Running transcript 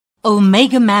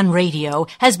Omegaman Radio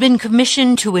has been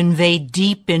commissioned to invade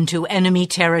deep into enemy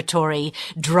territory,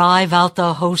 drive out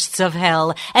the hosts of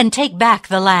hell, and take back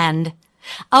the land.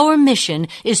 Our mission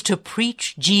is to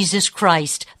preach Jesus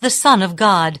Christ, the Son of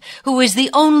God, who is the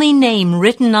only name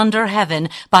written under heaven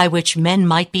by which men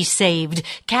might be saved,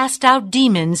 cast out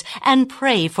demons, and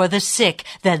pray for the sick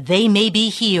that they may be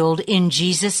healed in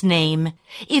Jesus' name.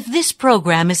 If this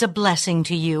program is a blessing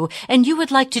to you and you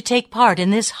would like to take part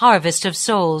in this harvest of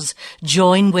souls,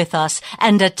 join with us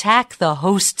and attack the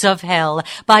hosts of hell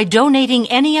by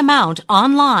donating any amount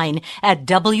online at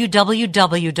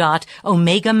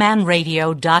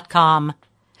www.omegamanradio.com.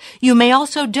 You may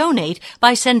also donate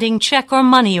by sending check or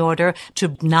money order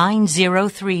to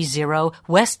 9030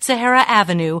 West Sahara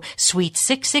Avenue, Suite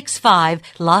 665,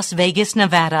 Las Vegas,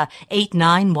 Nevada,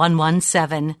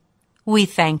 89117. We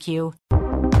thank you.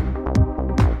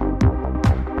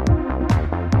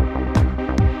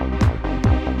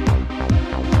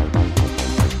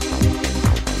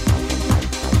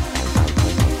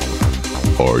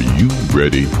 Are you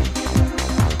ready?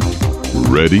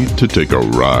 Ready to take a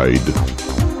ride?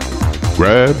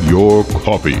 Grab your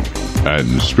coffee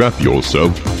and strap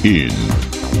yourself in,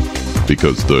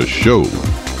 because the show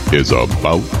is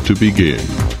about to begin.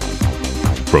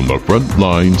 From the front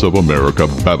lines of America,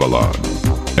 Babylon,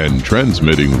 and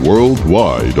transmitting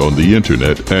worldwide on the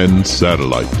internet and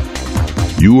satellite,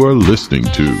 you are listening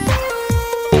to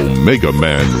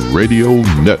Omegaman Radio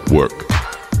Network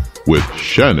with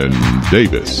Shannon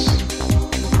Davis.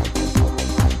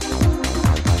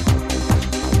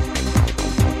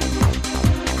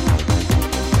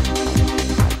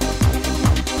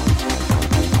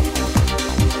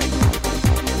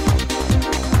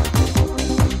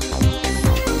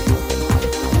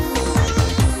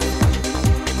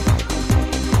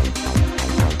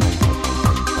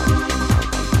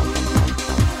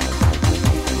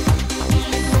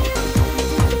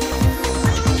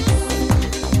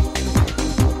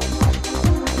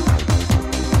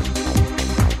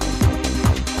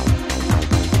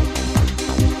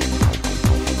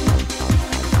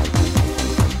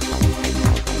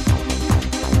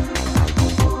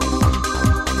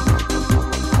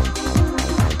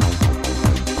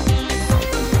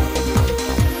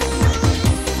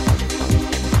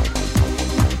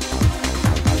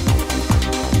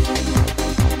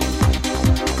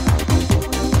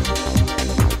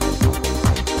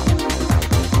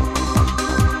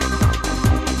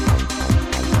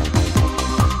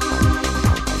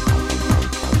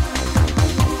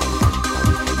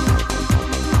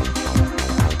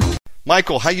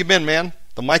 Michael, how you been, man?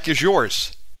 The mic is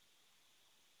yours.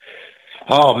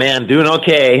 Oh, man, doing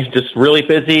okay. Just really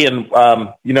busy. And,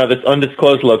 this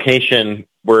undisclosed location,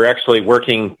 we're actually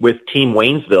working with Team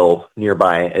Waynesville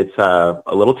nearby. It's a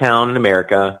little town in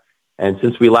America. And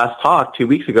since we last talked 2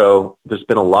 weeks ago, there's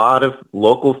been a lot of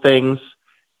local things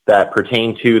that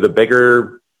pertain to the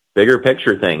bigger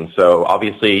picture thing. So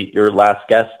obviously your last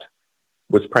guest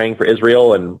was praying for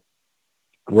Israel, and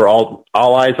we're all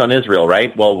eyes on Israel,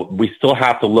 right? Well, we still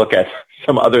have to look at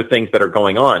some other things that are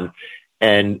going on.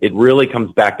 And it really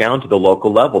comes back down to the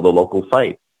local level, the local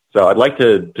site. So I'd like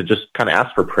to just kind of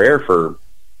ask for prayer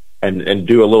and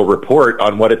do a little report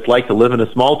on what it's like to live in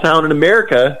a small town in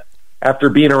America after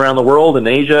being around the world in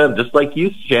Asia, just like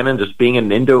you, Shannon, just being in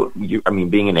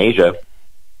being in Asia,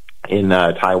 in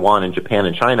Taiwan and Japan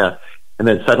and China, and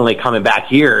then suddenly coming back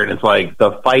here, and it's like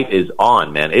the fight is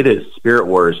on, man. It is spirit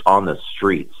wars on the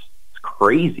streets. It's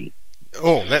crazy.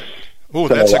 That's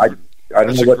a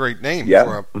great name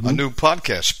for a new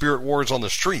podcast, Spirit Wars on the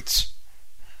Streets.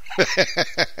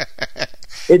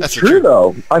 It's true,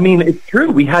 though. I mean, it's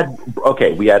true. We had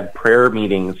prayer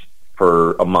meetings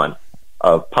for a month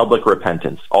of public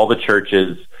repentance. All the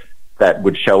churches that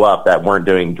would show up that weren't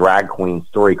doing drag queen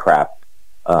story crap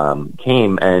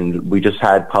came, and we just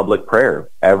had public prayer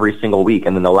every single week.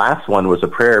 And then the last one was a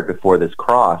prayer before this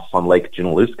cross on Lake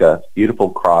Junaluska,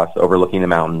 beautiful cross overlooking the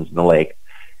mountains and the lake.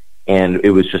 And it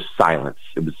was just silence.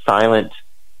 It was silent,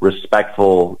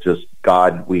 respectful, just,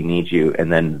 God, we need you.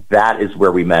 And then that is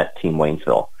where we met Team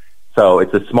Waynesville. So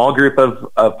it's a small group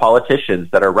of politicians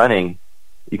that are running.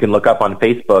 You can look up on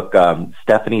Facebook,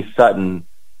 Stephanie Sutton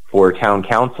for town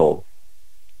council.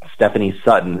 Stephanie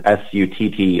Sutton,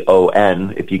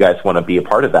 Sutton, if you guys want to be a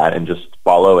part of that and just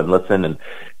follow and listen. And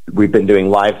we've been doing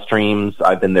live streams.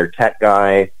 I've been their tech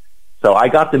guy. So I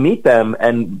got to meet them,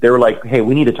 and they were like, hey,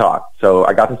 we need to talk. So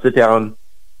I got to sit down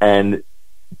and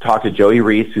talk to Joey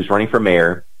Reese, who's running for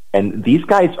mayor. And these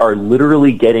guys are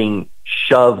literally getting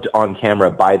shoved on camera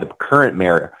by the current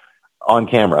mayor on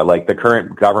camera. Like, the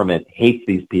current government hates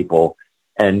these people.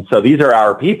 And so these are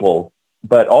our people.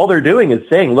 But all they're doing is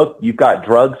saying, look, you've got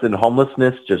drugs and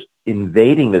homelessness just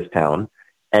invading this town,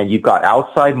 and you've got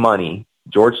outside money,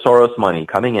 George Soros money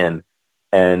coming in,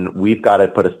 and we've got to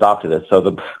put a stop to this.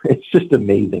 So it's just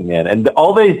amazing, man. And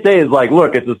all they say is like,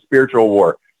 look, it's a spiritual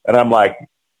war. And I'm like,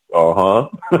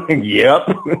 yep,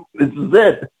 this is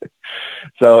it.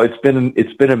 So it's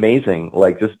been amazing,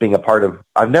 like just being a part of,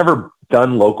 I've never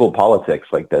done local politics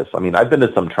like this. I mean, I've been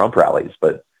to some Trump rallies,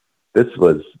 but this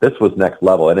was next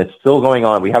level, and it's still going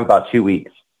on. We have about 2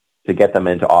 weeks to get them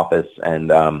into office. And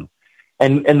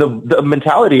the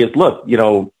mentality is, look, you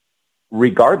know,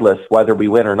 regardless whether we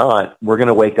win or not, we're going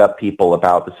to wake up people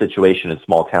about the situation in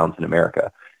small towns in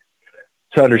America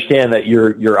to understand that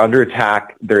you're under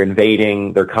attack. They're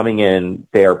invading, they're coming in,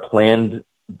 they are planned.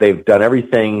 They've done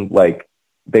everything, like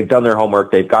they've done their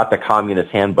homework. They've got the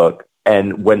communist handbook.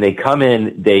 And when they come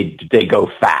in, they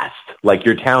go fast. Like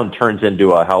your town turns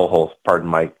into a hellhole, pardon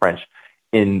my French,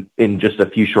 in just a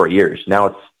few short years.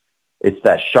 Now it's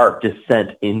that sharp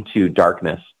descent into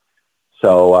darkness.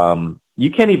 So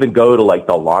you can't even go to like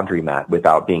the laundromat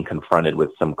without being confronted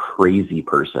with some crazy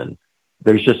person.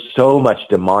 There's just so much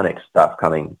demonic stuff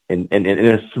coming in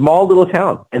a small little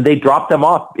town, and they drop them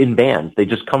off in vans. They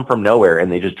just come from nowhere,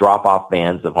 and they just drop off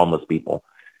vans of homeless people.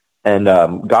 And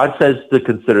God says to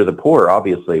consider the poor,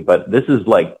 obviously, but this is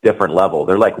like different level.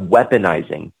 They're like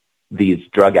weaponizing these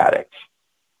drug addicts.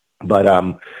 But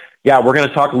yeah, we're going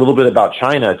to talk a little bit about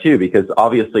China too, because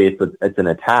obviously it's an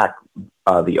attack.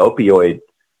 The opioid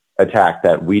attack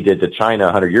that we did to China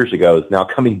 100 years ago is now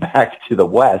coming back to the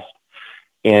West.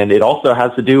 And it also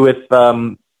has to do with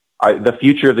the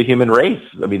future of the human race.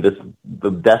 I mean, the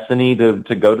destiny to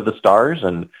go to the stars,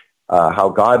 and how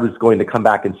God was going to come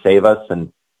back and save us.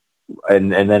 And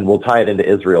then we'll tie it into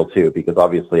Israel too, because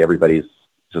obviously everybody's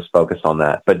just focused on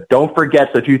that. But don't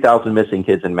forget the 2,000 missing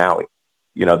kids in Maui.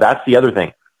 You know, that's the other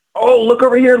thing. Oh, look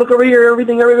over here,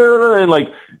 everything. And like,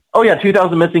 oh yeah,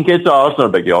 2,000 missing kids. Oh, that's not a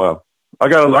big deal. I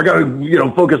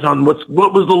gotta, focus on what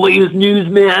was the latest news,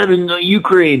 man, in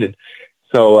Ukraine.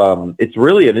 So it's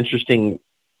really an interesting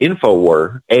info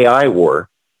war, AI war,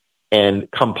 and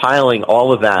compiling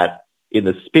all of that in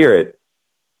the spirit.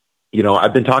 You know,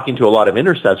 I've been talking to a lot of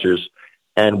intercessors,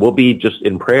 and we'll be just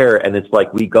in prayer, and it's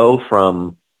like we go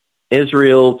from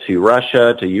Israel to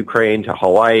Russia to Ukraine to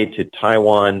Hawaii to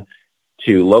Taiwan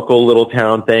to local little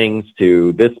town things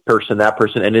to this person, that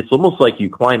person, and it's almost like you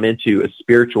climb into a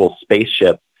spiritual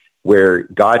spaceship where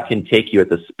God can take you at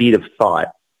the speed of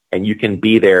thought, and you can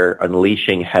be there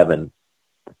unleashing heaven.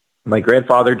 My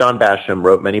grandfather, Don Basham,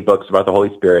 wrote many books about the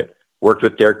Holy Spirit, worked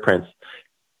with Derek Prince.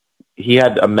 He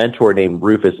had a mentor named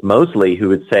Rufus Mosley who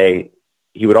would say,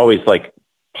 he would always like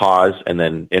pause and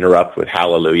then interrupt with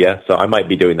hallelujah. So I might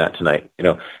be doing that tonight,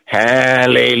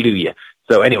 hallelujah.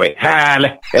 So anyway,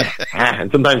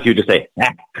 and sometimes you just say,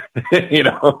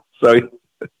 so,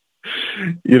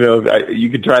 you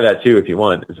could try that too if you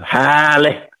want. It's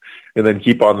hallelujah. And then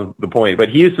keep on the point. But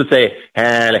he used to say,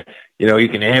 you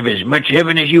can have as much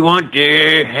heaven as you want.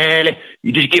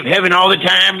 You just give heaven all the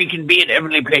time. You can be in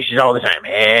heavenly places all the time.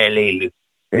 Hallelujah.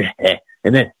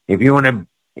 And then if you want to,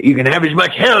 you can have as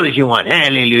much hell as you want.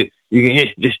 Hallelujah. You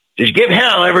can just give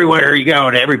hell everywhere you go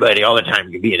to everybody all the time.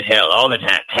 You can be in hell all the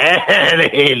time.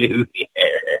 Hallelujah.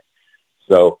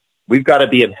 So we've got to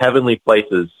be in heavenly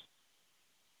places,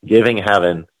 giving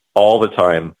heaven all the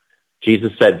time.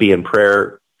 Jesus said, be in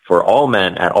prayer for all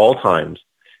men at all times.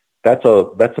 That's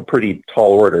a pretty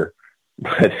tall order,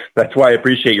 but that's why I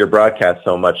appreciate your broadcast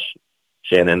so much,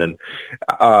 Shannon. And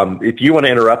if you want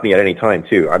to interrupt me at any time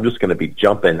too, I'm just going to be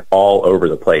jumping all over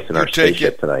the place in our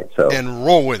spaceship tonight. So and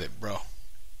roll with it, bro.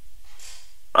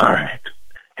 All right.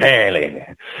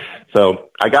 Hey, so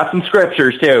I got some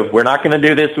scriptures too. We're not going to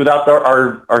do this without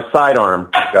our sidearm,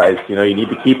 guys. You need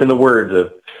to keep in the word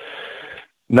to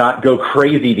not go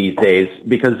crazy these days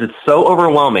because it's so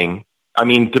overwhelming. I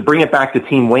mean, to bring it back to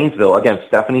Team Waynesville, again,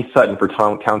 Stephanie Sutton for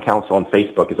Town Council on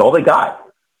Facebook is all they got.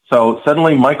 So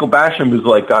suddenly Michael Basham, who's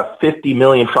like got 50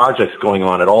 million projects going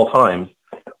on at all times,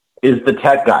 is the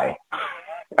tech guy.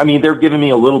 I mean, they're giving me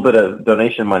a little bit of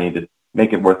donation money to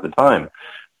make it worth the time.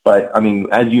 But I mean,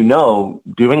 as you know,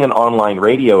 doing an online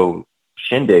radio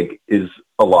shindig is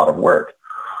a lot of work.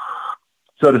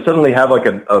 So to suddenly have like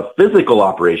a physical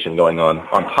operation going on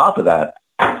top of that,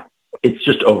 it's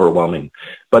just overwhelming.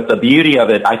 But the beauty of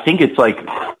it, I think it's like,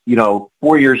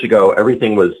 4 years ago,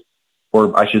 everything was,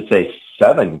 or I should say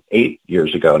 7, 8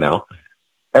 years ago now,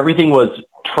 everything was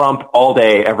Trump all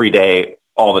day, every day,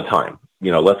 all the time.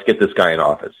 Let's get this guy in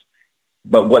office.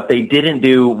 But what they didn't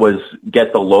do was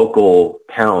get the local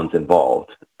towns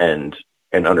involved and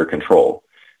under control.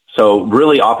 So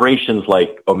really operations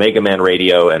like Omegaman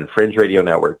Radio and Fringe Radio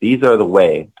Network, these are the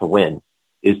way to win,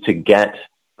 is to get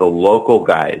the local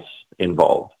guys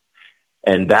involved.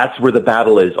 And that's where the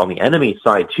battle is on the enemy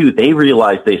side too. They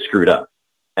realize they screwed up.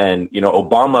 And,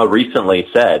 Obama recently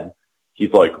said,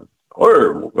 he's like,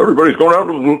 oh, everybody's going out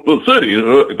to the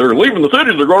cities. They're leaving the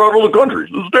cities. They're going out to the countries.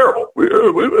 This is terrible. We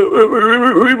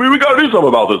got to do something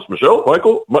about this, Michelle.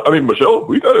 Michelle,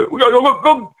 we got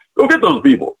to go get those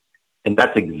people. And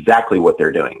that's exactly what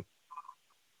they're doing.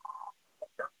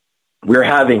 We're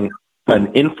having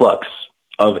an influx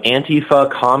of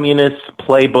Antifa communist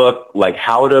playbook, like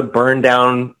how to burn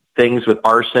down things with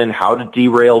arson, how to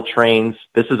derail trains.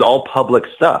 This is all public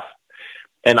stuff.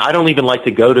 And I don't even like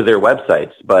to go to their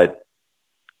websites, but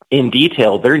in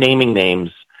detail, they're naming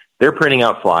names. They're printing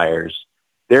out flyers.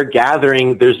 They're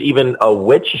gathering. There's even a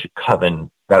witch coven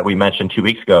that we mentioned 2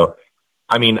 weeks ago.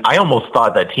 I mean, I almost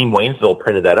thought that Team Waynesville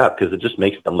printed that up because it just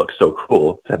makes them look so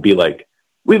cool to be like,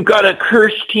 we've got to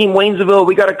curse Team Waynesville.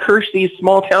 We got to curse these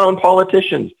small town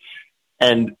politicians.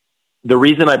 And the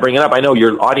reason I bring it up, I know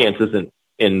your audience isn't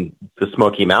in the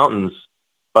Smoky Mountains,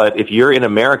 but if you're in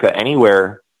America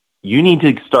anywhere, you need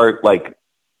to start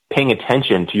paying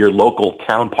attention to your local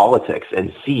town politics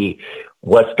and see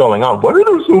what's going on. Why are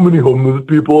there so many homeless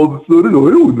people all of a sudden? I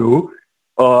don't know.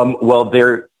 Well,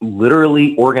 they're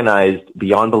literally organized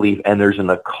beyond belief, and there's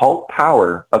an occult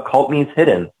power. Occult means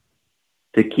hidden,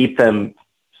 to keep them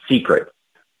secret.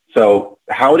 So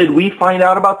how did we find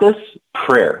out about this?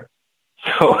 Prayer.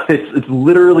 So it's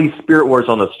literally spirit wars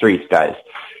on the streets, guys.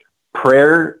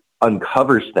 Prayer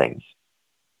uncovers things.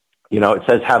 It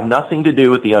says, have nothing to do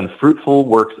with the unfruitful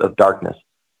works of darkness,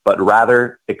 but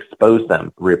rather expose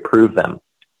them, reprove them.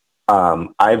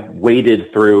 I've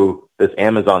waded through this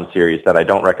Amazon series that I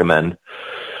don't recommend,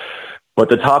 but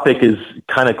the topic is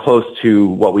kind of close to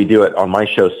what we do on my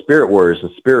show, Spirit Wars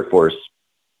and Spirit Force,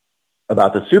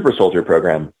 about the Super Soldier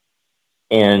program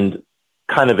and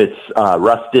kind of its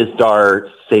Russ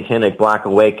Dizdar Satanic Black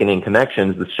Awakening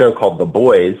connections. The show called The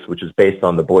Boys, which is based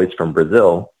on The Boys from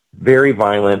Brazil. Very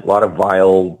violent, a lot of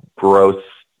vile, gross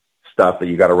stuff that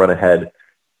you got to run ahead,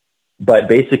 but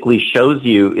basically shows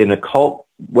you in occult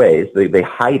ways. They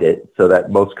hide it so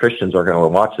that most Christians are going to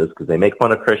watch this because they make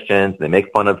fun of Christians, they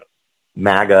make fun of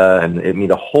MAGA, and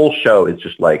the whole show is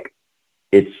just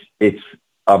it's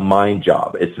a mind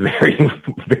job. It's very,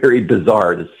 very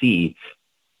bizarre to see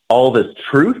all this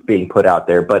truth being put out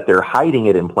there, but they're hiding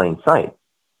it in plain sight.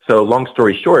 So long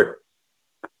story short,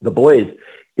 The Boys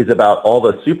is about all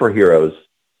the superheroes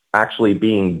actually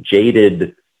being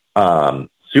jaded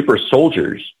super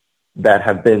soldiers that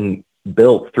have been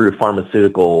built through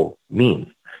pharmaceutical means.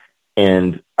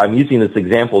 And I'm using this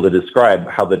example to describe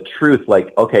how the truth,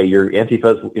 your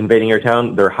Antifa's invading your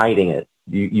town, they're hiding it.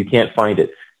 You can't find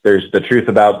it. There's the truth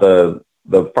about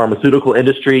the pharmaceutical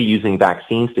industry using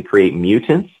vaccines to create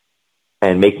mutants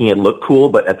and making it look cool,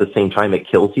 but at the same time, it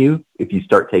kills you. If you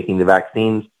start taking the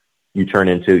vaccines, you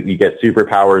get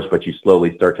superpowers, but you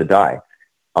slowly start to die.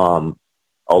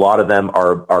 A lot of them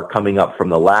are coming up from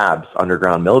the labs,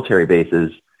 underground military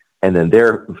bases, and then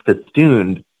they're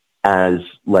festooned as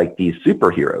these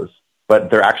superheroes, but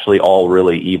they're actually all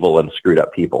really evil and screwed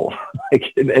up people.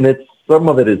 And some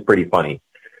of it is pretty funny,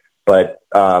 but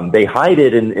they hide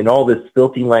it in all this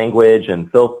filthy language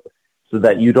and filth so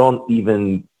that you don't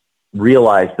even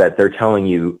realize that they're telling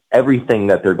you everything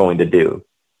that they're going to do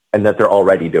and that they're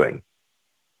already doing.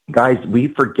 Guys, we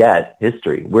forget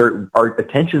history. Our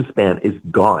attention span is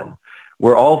gone.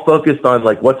 We're all focused on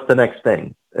what's the next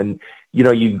thing? And,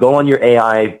 you go on your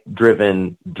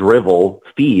AI-driven drivel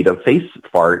feed of face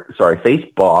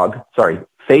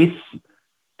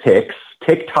ticks,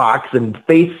 TikToks, and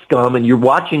face scum, and you're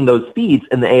watching those feeds,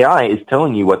 and the AI is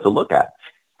telling you what to look at.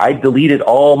 I deleted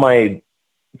all my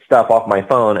stuff off my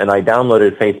phone, and I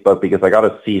downloaded Facebook because I got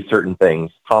to see certain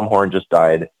things. Tom Horn just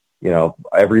died.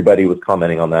 Everybody was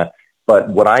commenting on that. But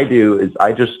what I do is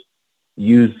I just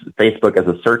use Facebook as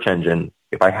a search engine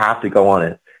if I have to go on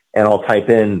it, and I'll type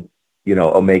in,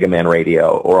 Omegaman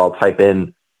Radio, or I'll type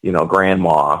in,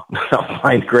 grandma. I'll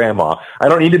find grandma. I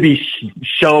don't need to be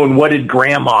shown what did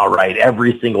grandma write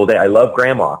every single day. I love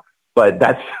grandma, but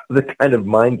that's the kind of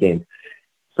mind game.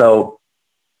 So,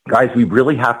 guys, we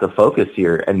really have to focus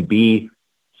here and be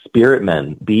spirit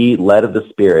men, be led of the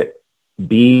Spirit,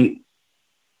 be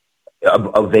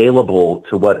available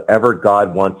to whatever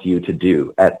God wants you to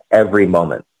do at every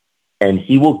moment. And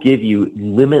he will give you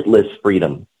limitless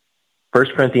freedom.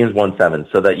 1 Corinthians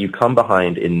 1:7, so that you come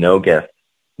behind in no gift,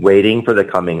 waiting for the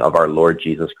coming of our Lord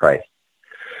Jesus Christ.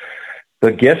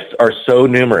 The gifts are so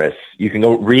numerous. You can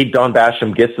go read Don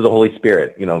Basham, Gifts of the Holy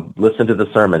Spirit, listen to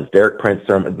the sermons, Derek Prince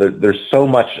sermon. There's so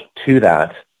much to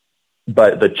that,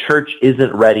 but the church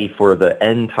isn't ready for the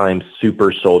end time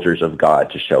super soldiers of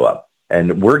God to show up.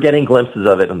 And we're getting glimpses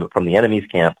of it from the enemy's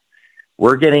camp.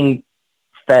 We're getting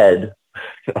fed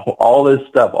all this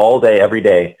stuff all day, every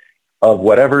day of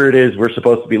whatever it is we're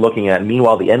supposed to be looking at.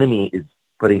 Meanwhile, the enemy is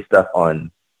putting stuff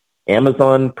on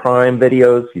Amazon Prime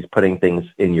videos. He's putting things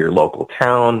in your local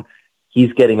town.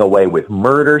 He's getting away with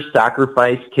murder,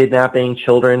 sacrifice, kidnapping,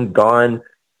 children gone,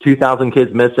 2,000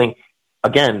 kids missing.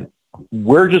 Again,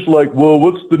 we're just like, well,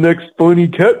 what's the next funny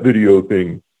cat video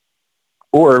thing?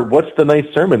 Or what's the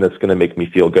nice sermon that's going to make me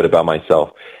feel good about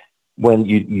myself? When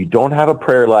you don't have a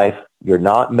prayer life, you're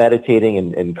not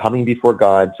meditating and coming before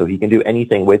God so he can do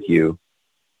anything with you,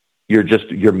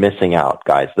 you're missing out,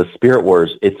 guys. The Spirit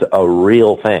Wars, it's a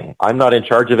real thing. I'm not in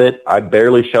charge of it. I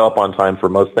barely show up on time for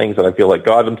most things, and I feel like,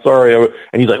 God, I'm sorry.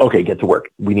 And he's like, okay, get to work.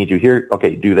 We need you here.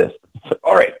 Okay, do this. Like,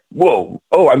 all right. Whoa.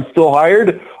 Oh, I'm still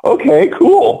hired? Okay,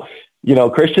 cool.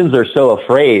 Christians are so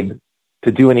afraid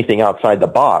to do anything outside the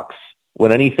box.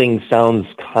 When anything sounds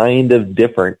kind of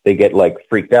different, they get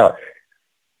freaked out.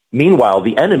 Meanwhile,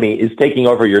 the enemy is taking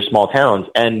over your small towns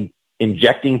and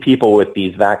injecting people with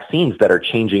these vaccines that are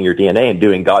changing your DNA and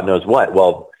doing God knows what.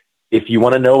 Well, if you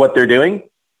want to know what they're doing,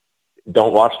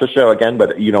 don't watch the show again,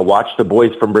 but, watch The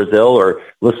Boys from Brazil or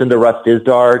listen to Russ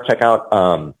Dizdar. Check out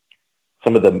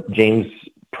some of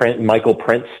the Michael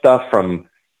Prince stuff from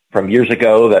years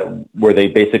ago where they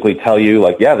basically tell you,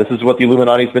 yeah, this is what the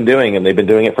Illuminati's been doing, and they've been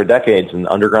doing it for decades, and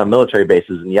underground military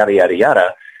bases and yada, yada,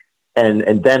 yada.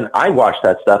 And then I watch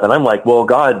that stuff, and I'm like, well,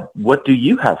 God, what do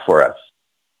you have for us?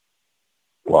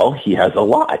 Well, he has a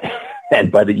lot.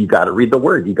 But you got to read the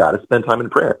word. You got to spend time in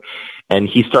prayer. And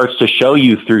he starts to show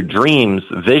you through dreams,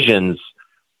 visions.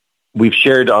 We've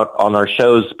shared on our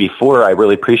shows before. I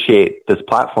really appreciate this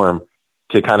platform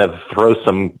to kind of throw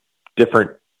some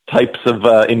different types of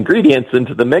ingredients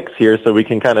into the mix here so we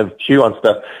can kind of chew on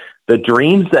stuff. The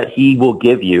dreams that he will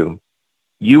give you,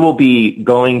 you will be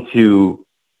going to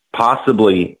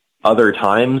possibly other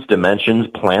times, dimensions,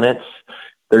 planets.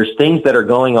 There's things that are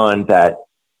going on that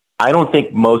I don't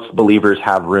think most believers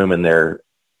have room in their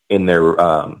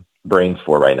brains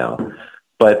for right now.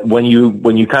 But when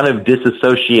you kind of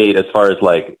disassociate as far as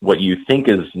what you think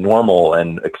is normal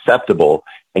and acceptable,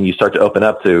 and you start to open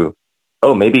up to,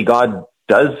 oh, maybe God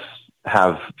does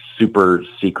have super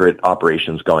secret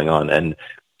operations going on. And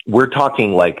we're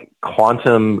talking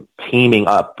quantum teaming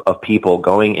up of people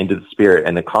going into the Spirit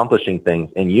and accomplishing things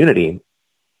in unity.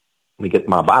 Let me get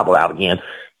my Bible out again.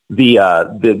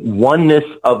 The oneness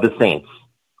of the saints,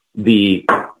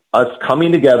 us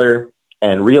coming together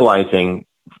and realizing,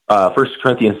 1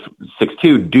 Corinthians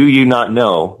 6:2, do you not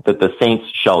know that the saints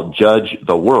shall judge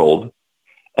the world?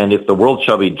 And if the world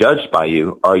shall be judged by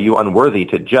you, are you unworthy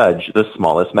to judge the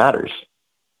smallest matters?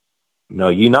 Know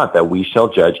ye not that we shall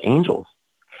judge angels?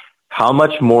 How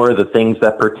much more the things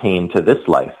that pertain to this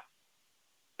life?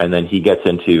 And then he gets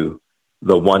into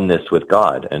the oneness with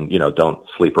God, and, don't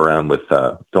sleep around with,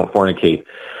 don't fornicate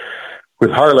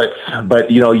with harlots, but,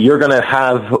 you're going to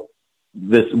have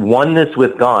this oneness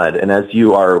with God. And as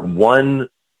you are one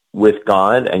with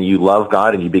God and you love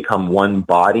God and you become one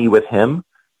body with him,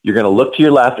 you're going to look to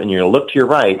your left and you're going to look to your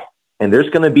right. And there's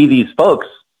going to be these folks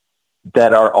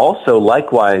that are also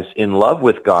likewise in love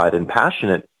with God and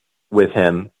passionate with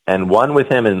him and one with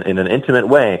him in an intimate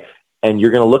way. And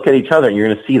you're going to look at each other and you're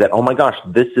going to see that, oh my gosh,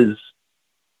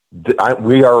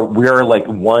 we are like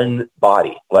one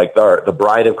body, the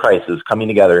bride of Christ is coming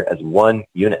together as one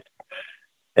unit.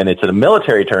 And it's in a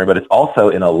military term, but it's also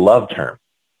in a love term.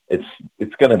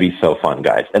 It's going to be so fun,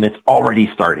 guys. And it's already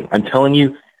starting. I'm telling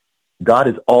you, God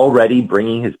is already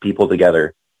bringing his people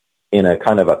together in a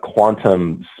kind of a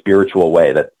quantum spiritual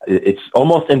way that it's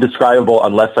almost indescribable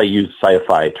unless I use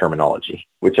sci-fi terminology,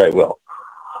 which I will.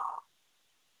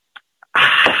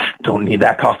 Don't need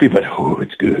that coffee, but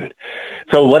it's good.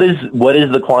 So what is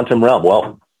the quantum realm?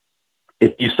 Well,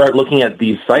 if you start looking at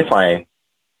these sci-fi,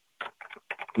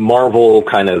 Marvel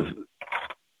kind of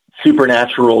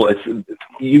supernatural,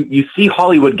 you see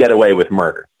Hollywood get away with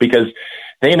murder because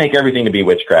they make everything to be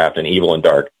witchcraft and evil and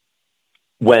dark.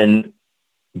 When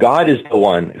God is the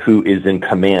one who is in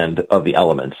command of the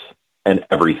elements and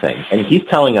everything. And he's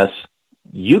telling us,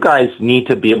 you guys need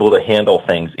to be able to handle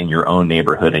things in your own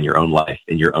neighborhood, in your own life,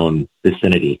 in your own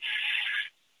vicinity.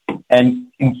 And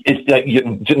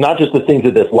it's not just the things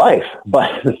of this life,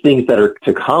 but the things that are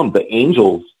to come. The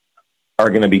angels are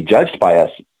going to be judged by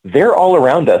us. They're all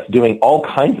around us doing all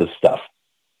kinds of stuff.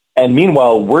 And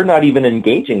meanwhile, we're not even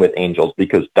engaging with angels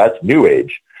because that's New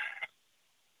Age.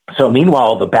 So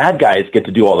meanwhile, the bad guys get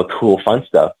to do all the cool, fun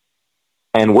stuff.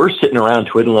 And we're sitting around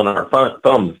twiddling our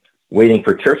thumbs, waiting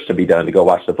for church to be done to go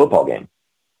watch the football game.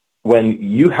 When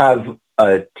you have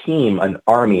a team, an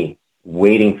army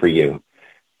waiting for you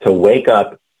to wake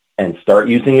up and start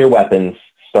using your weapons,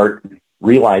 start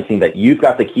realizing that you've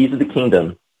got the keys of the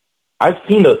kingdom. I've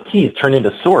seen those keys turn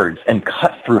into swords and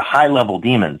cut through high-level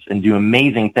demons and do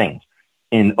amazing things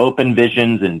in open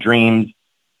visions and dreams.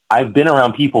 I've been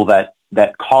around people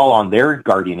that call on their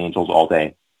guardian angels all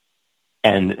day.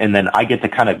 And then I get to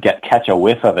kind of catch a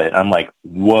whiff of it. I'm like,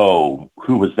 whoa,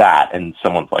 who was that? And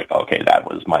someone's like, okay, that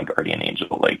was my guardian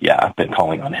angel. Like, yeah, I've been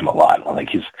calling on him a lot. I'm like,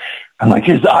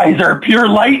 his eyes are pure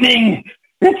lightning.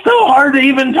 It's so hard to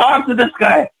even talk to this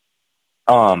guy.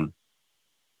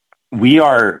 We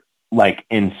are like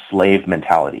in slave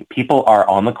mentality. People are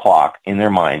on the clock in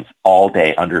their minds all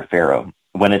day under Pharaoh.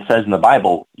 When it says in the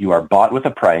Bible, you are bought with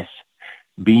a price,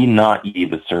 be not ye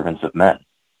the servants of men.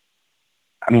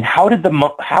 I mean, how did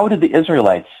the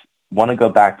Israelites want to go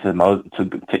back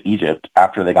to Egypt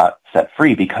after they got set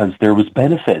free? Because there was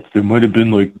benefits. There might have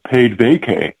been like paid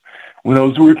vacay. When I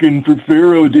was working for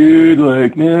Pharaoh, dude,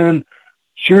 like, man,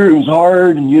 sure, it was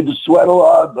hard and you had to sweat a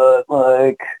lot, but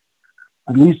like,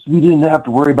 at least we didn't have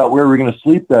to worry about where we were going to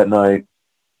sleep that night.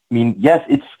 I mean, yes,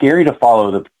 it's scary to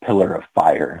follow the pillar of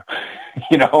fire.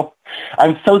 You know,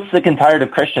 I'm so sick and tired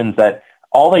of Christians that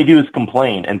all they do is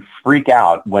complain and freak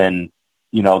out when,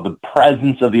 you know, the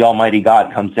presence of the Almighty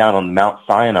God comes down on Mount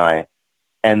Sinai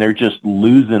and they're just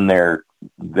losing their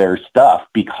stuff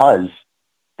because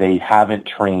they haven't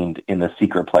trained in the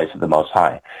secret place of the Most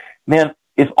High. Man,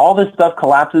 if all this stuff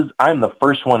collapses, I'm the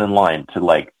first one in line to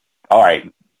like, all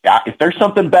right, if there's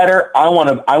something better, I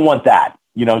want that.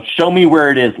 You know, show me where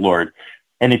it is, Lord.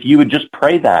 And if you would just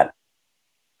pray that,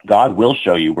 God will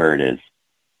show you where it is.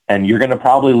 And you're going to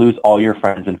probably lose all your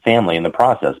friends and family in the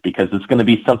process because it's going to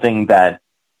be something that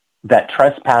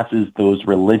trespasses those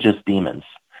religious demons,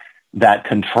 that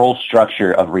control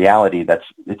structure of reality.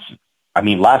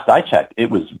 Last I checked, it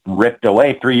was ripped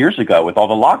away 3 years ago with all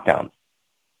the lockdowns.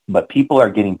 But people are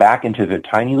getting back into their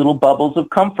tiny little bubbles of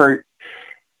comfort.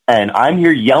 And I'm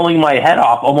here yelling my head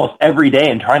off almost every day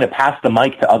and trying to pass the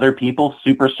mic to other people,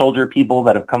 super soldier people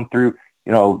that have come through,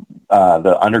 you know,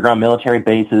 the underground military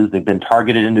bases. They've been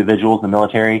targeted individuals in the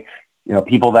military, you know,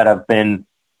 people that have been,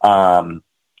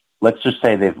 let's just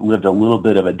say they've lived a little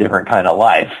bit of a different kind of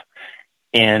life.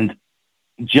 And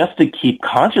just to keep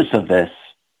conscious of this,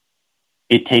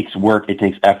 it takes work, it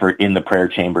takes effort in the prayer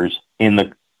chambers,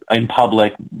 in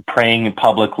public, praying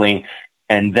publicly.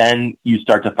 And then you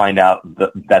start to find out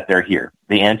that they're here.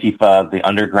 The Antifa, the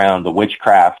underground, the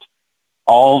witchcraft,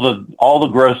 all the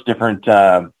gross different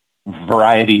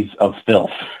varieties of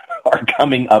filth are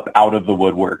coming up out of the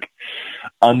woodwork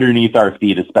underneath our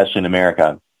feet, especially in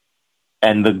America.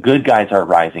 And the good guys are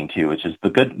rising too, which is the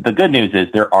good news is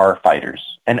there are fighters.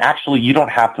 And actually, you don't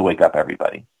have to wake up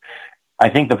everybody. I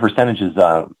think the percentage is,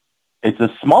 it's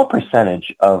a small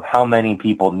percentage of how many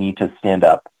people need to stand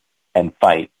up and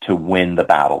fight to win the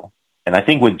battle. And I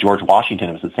think with George Washington,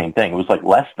 it was the same thing. It was like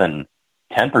less than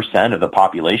 10% of the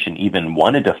population even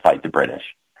wanted to fight the British.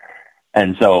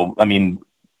 And so, I mean,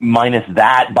 minus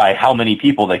that by how many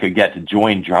people they could get to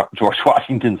join George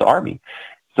Washington's army.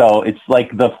 So it's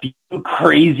like the few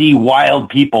crazy, wild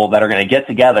people that are going to get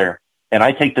together. And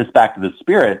I take this back to the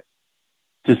Spirit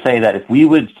to say that if we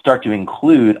would start to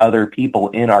include other people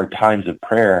in our times of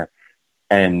prayer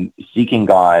and seeking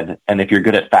God, and if you're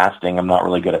good at fasting, I'm not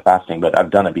really good at fasting, but I've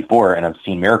done it before and I've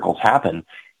seen miracles happen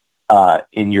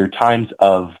in your times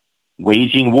of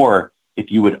waging war.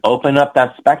 If you would open up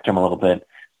that spectrum a little bit,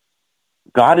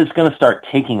 God is going to start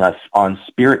taking us on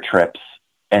spirit trips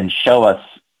and show us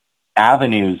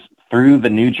avenues through the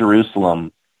New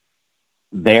Jerusalem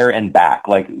there and back.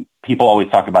 Like people always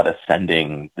talk about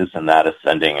ascending, this and that,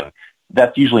 ascending, and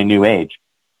that's usually New Age.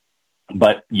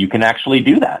 But you can actually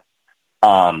do that.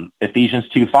 Ephesians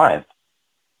 2:5.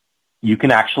 You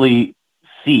can actually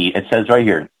see, it says right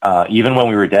here, even when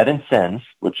we were dead in sins,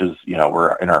 which is, you know,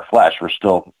 we're in our flesh, we're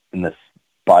still in this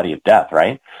body of death,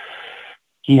 right?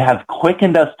 He has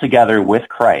quickened us together with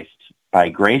Christ. By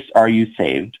grace are you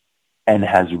saved, and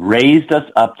has raised us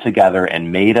up together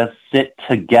and made us sit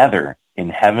together in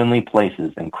heavenly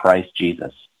places in Christ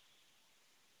Jesus.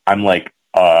 I'm like,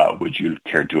 would you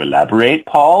care to elaborate,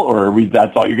 Paul, or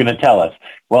that's all you're going to tell us?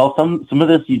 Well, some of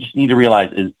this you just need to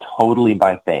realize is totally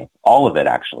by faith. All of it,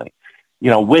 actually. You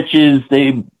know, witches,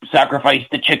 they sacrifice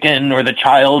the chicken or the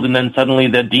child, and then suddenly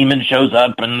the demon shows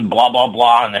up and blah, blah,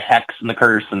 blah, and the hex and the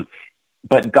curse.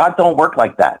 But God don't work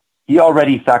like that. He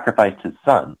already sacrificed his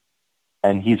son,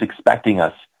 and he's expecting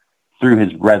us through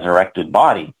his resurrected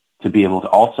body to be able to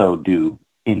also do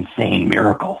insane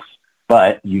miracles,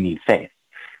 but you need faith.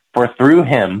 For through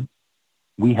him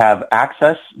we have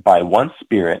access by one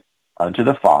Spirit unto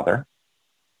the Father.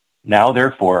 Now,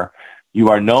 therefore, you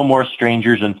are no more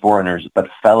strangers and foreigners, but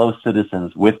fellow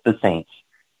citizens with the saints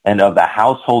and of the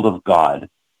household of God,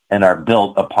 and are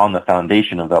built upon the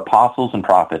foundation of the apostles and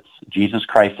prophets, Jesus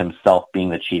Christ himself being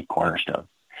the chief cornerstone,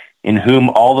 in whom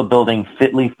all the building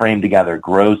fitly framed together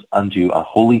grows unto a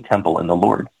holy temple in the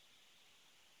Lord,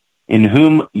 in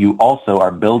whom you also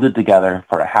are builded together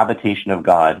for a habitation of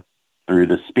God through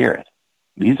the Spirit.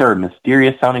 These are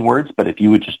mysterious sounding words, but if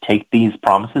you would just take these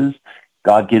promises,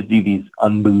 God gives you these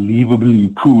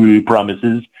unbelievably cool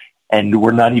promises, and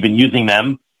we're not even using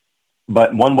them.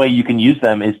 But one way you can use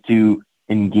them is to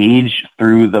engage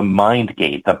through the mind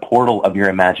gate, the portal of your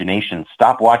imagination.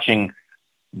 Stop watching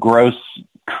gross,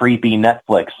 creepy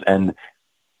Netflix and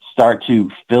start to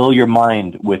fill your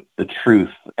mind with the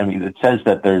truth. I mean, it says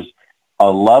that there's a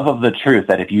love of the truth,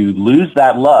 that if you lose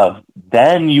that love,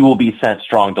 then you will be sent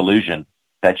strong delusion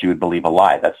that you would believe a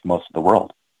lie. That's most of the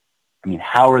world. I mean,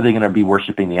 how are they going to be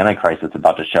worshiping the Antichrist that's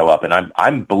about to show up? And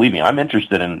I'm believing, I'm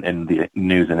interested in the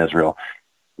news in Israel.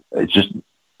 It's just,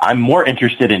 I'm more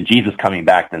interested in Jesus coming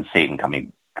back than Satan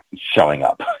showing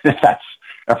up.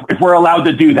 If we're allowed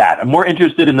to do that. I'm more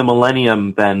interested in the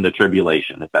millennium than the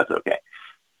tribulation, if that's okay.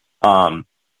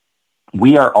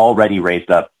 We are already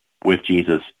raised up with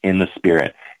Jesus in the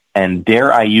Spirit. And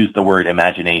dare I use the word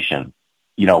imagination?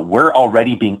 You know, we're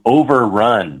already being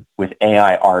overrun with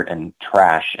AI art and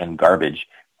trash and garbage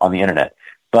on the internet.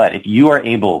 But if you are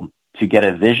able to get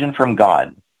a vision from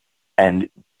God, and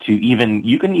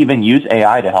you can even use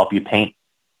AI to help you paint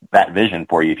that vision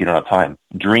for you if you don't have time.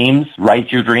 Dreams,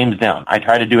 write your dreams down. I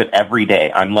try to do it every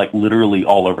day. I'm like literally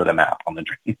all over the map on the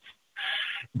dreams.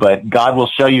 But God will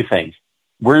show you things.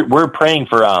 We're praying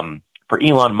for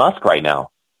Elon Musk right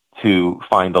now to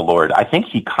find the Lord. I think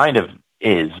he kind of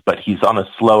is, but he's on a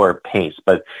slower pace.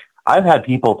 But I've had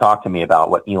people talk to me about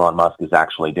what Elon Musk is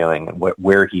actually doing and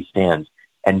where he stands.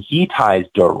 And he ties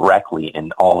directly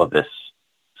in all of this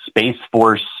Space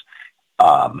Force,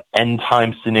 end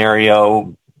time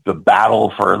scenario, the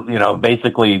battle for,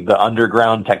 basically the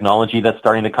underground technology that's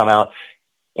starting to come out.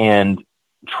 And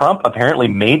Trump apparently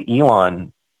made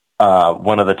Elon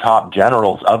one of the top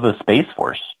generals of the Space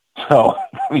Force. So,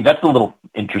 I mean, that's a little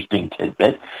interesting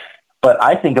tidbit. But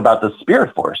I think about the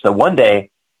Spirit Force. So one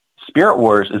day, Spirit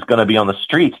Wars is going to be on the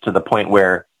streets to the point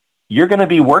where you're going to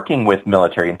be working with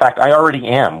military. In fact, I already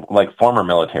am, like former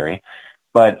military.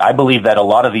 But I believe that a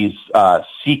lot of these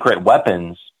secret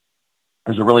weapons,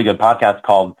 there's a really good podcast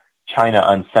called China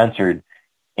Uncensored,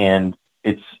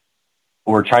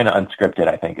 or China Unscripted,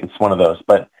 I think. It's one of those.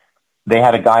 But they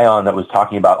had a guy on that was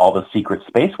talking about all the secret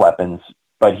space weapons,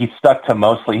 but he's stuck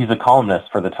to he's a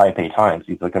columnist for the Taipei Times.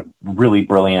 He's like a really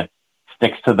brilliant,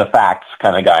 sticks to the facts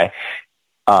kind of guy.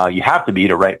 You have to be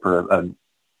to write for a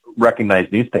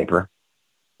recognized newspaper.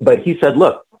 But he said,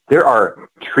 look, there are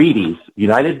treaties,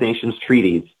 United Nations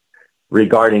treaties,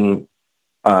 regarding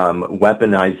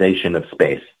weaponization of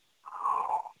space.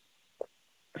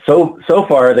 So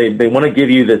far, they want to give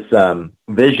you this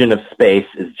vision of space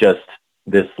is just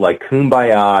this like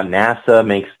kumbaya. NASA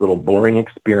makes little boring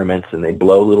experiments, and they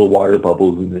blow little water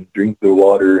bubbles and then drink the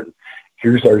water. And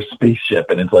here's our spaceship,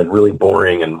 and it's like really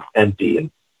boring and empty.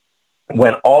 And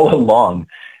when all along,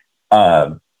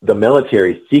 the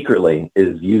military secretly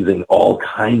is using all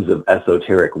kinds of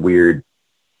esoteric, weird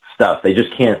stuff. They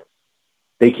just can't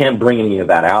bring any of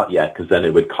that out yet, because then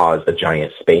it would cause a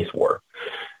giant space war.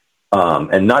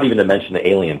 And not even to mention the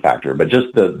alien factor, but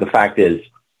just the fact is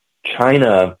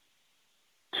China,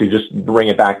 to just bring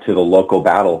it back to the local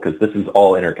battle, because this is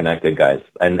all interconnected, guys.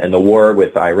 And the war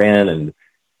with Iran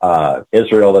and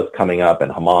Israel that's coming up,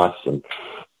 and Hamas, and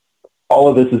all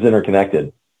of this is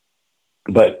interconnected.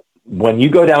 But when you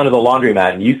go down to the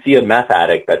laundromat and you see a meth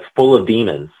addict that's full of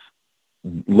demons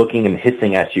looking and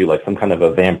hissing at you like some kind of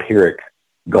a vampiric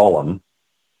golem,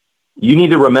 you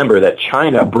need to remember that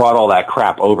China brought all that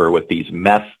crap over with these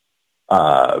meth,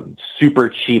 super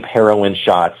cheap heroin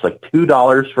shots, like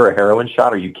 $2 for a heroin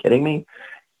shot. Are you kidding me?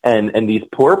 And these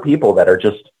poor people that are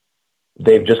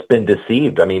they've just been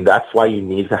deceived. I mean, that's why you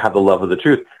need to have the love of the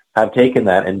truth, have taken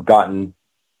that and gotten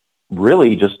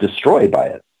really just destroyed by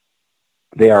it.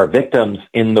 They are victims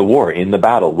in the war, in the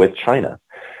battle with China.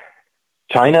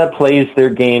 China plays their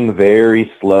game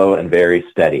very slow and very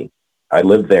steady. I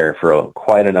lived there for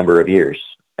quite a number of years,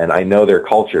 and I know their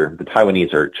culture. The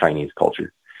Taiwanese are Chinese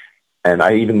culture. And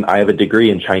I have a degree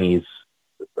in Chinese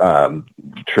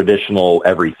traditional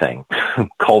everything,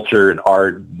 culture and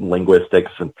art,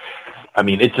 linguistics. And I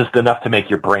mean, it's just enough to make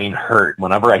your brain hurt.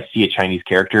 Whenever I see a Chinese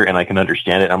character and I can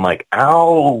understand it, I'm like,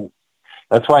 ow.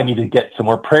 That's why I need to get some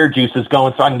more prayer juices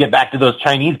going so I can get back to those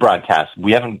Chinese broadcasts.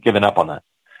 We haven't given up on that.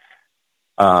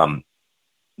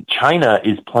 China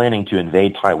is planning to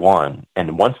invade Taiwan,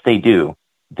 and once they do,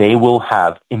 they will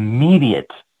have immediate,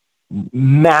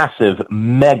 massive,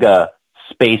 mega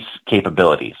space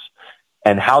capabilities.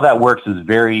 And how that works is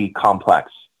very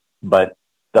complex. But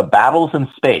the battles in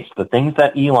space, the things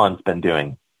that Elon's been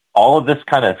doing, all of this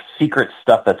kind of secret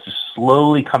stuff that's just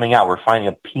slowly coming out, we're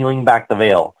finding peeling back the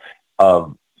veil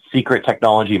of secret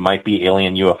technology, might be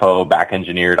alien UFO, back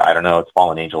engineered, I don't know, it's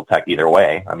fallen angel tech either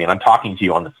way. I mean, I'm talking to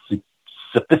you on the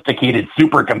sophisticated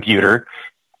supercomputer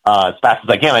as fast as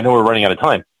I can. I know we're running out of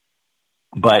time.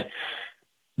 But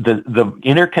the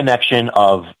interconnection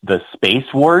of the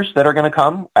space wars that are going to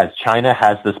come as China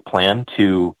has this plan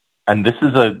to, and this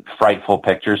is a frightful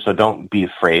picture, so don't be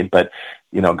afraid, but,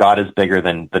 you know, God is bigger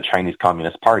than the Chinese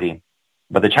Communist Party.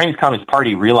 But the Chinese Communist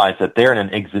Party realize that they're in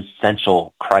an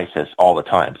existential crisis all the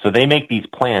time. So they make these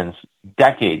plans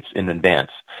decades in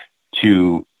advance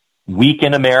to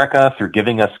weaken America through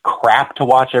giving us crap to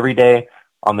watch every day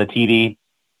on the TV,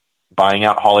 buying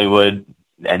out Hollywood,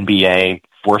 NBA,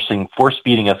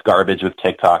 force-feeding us garbage with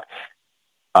TikTok.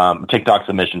 TikTok's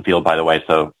a mission field, by the way,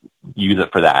 so use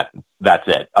it for that. That's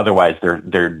it. Otherwise,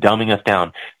 they're dumbing us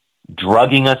down,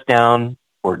 drugging us down,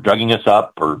 or drugging us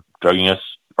up, or drugging us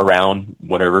around,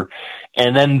 whatever.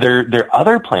 And then their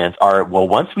other plans are, well,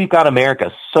 once we've got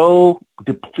America so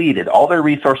depleted, all their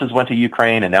resources went to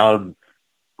Ukraine, and now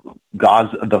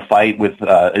Gaza, the fight with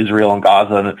Israel and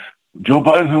Gaza, and Joe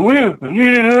Biden said, we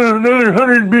need another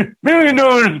 $100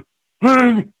 million.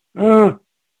 What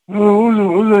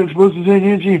was I supposed to say,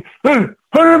 Nancy? $100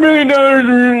 million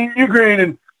in Ukraine.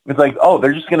 And it's like, oh,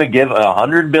 they're just going to give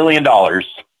 $100 billion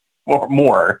or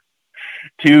more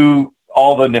to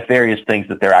all the nefarious things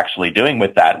that they're actually doing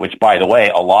with that, which, by the way,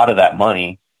 a lot of that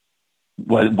money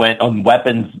went on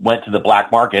weapons, went to the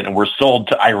black market and were sold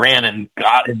to Iran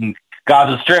and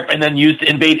Gaza Strip and then used to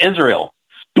invade Israel.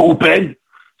 Stupid.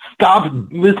 Stop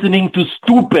listening to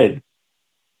stupid.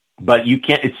 But you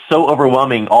can't, it's so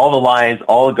overwhelming, all the lies,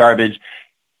 all the garbage,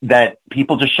 that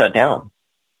people just shut down.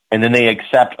 And then they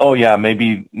accept, oh yeah,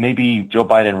 maybe Joe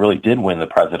Biden really did win the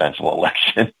presidential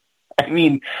election. I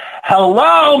mean,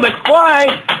 hello,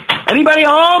 McFly! Anybody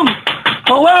home?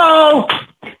 Hello!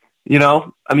 You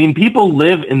know, I mean, people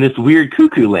live in this weird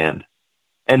cuckoo land.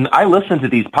 And I listen to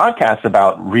these podcasts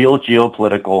about real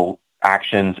geopolitical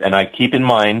actions, and I keep in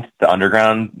mind the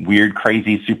underground, weird,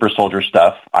 crazy super soldier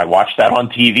stuff. I watch that on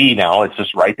TV now. It's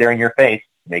just right there in your face,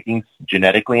 making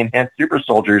genetically enhanced super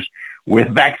soldiers with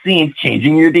vaccines,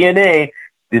 changing your DNA.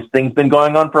 This thing's been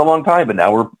going on for a long time, but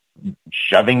now we're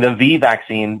shoving the V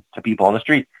vaccine to people on the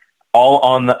street, all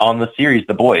on the series,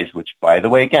 The Boys, which, by the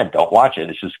way, again, don't watch it.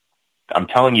 It's just, I'm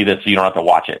telling you this so you don't have to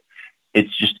watch it.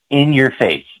 It's just in your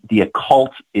face. The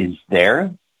occult is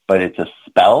there, but it's a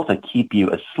spell to keep you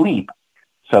asleep.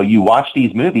 So you watch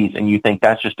these movies and you think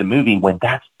that's just a movie when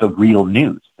that's the real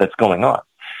news that's going on.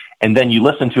 And then you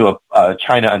listen to a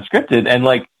China Unscripted, and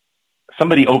like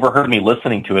somebody overheard me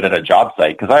listening to it at a job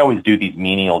site, because I always do these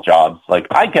menial jobs. Like,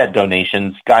 I get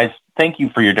donations. Guys, thank you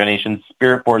for your donations.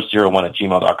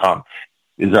 spiritforce01@gmail.com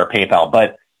is our PayPal.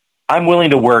 But I'm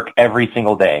willing to work every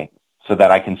single day so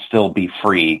that I can still be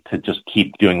free to just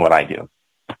keep doing what I do.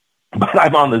 But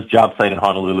I'm on this job site in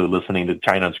Honolulu listening to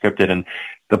China Unscripted, and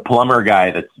the plumber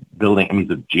guy that's building, I mean,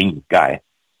 he's a genius guy.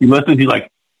 He listens, he's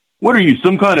like, what are you,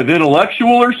 some kind of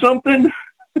intellectual or something?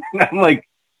 And I'm like,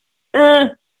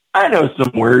 I know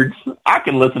some words. I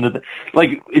can listen to that.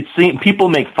 Like, people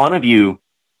make fun of you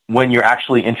when you're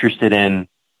actually interested in,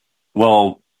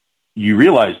 well, you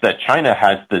realize that China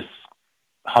has this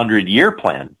 100-year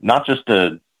plan, not just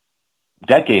a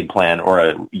decade plan or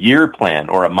a year plan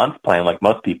or a month plan like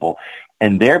most people.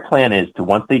 And their plan is to,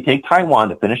 once they take Taiwan,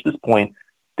 to finish this point,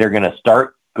 they're going to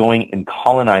start going and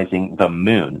colonizing the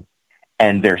moon.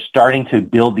 And they're starting to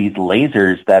build these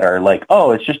lasers that are like,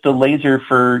 oh, it's just a laser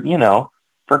for, you know,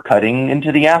 for cutting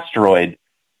into the asteroid.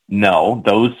 No,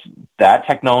 that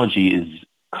technology is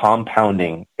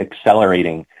compounding,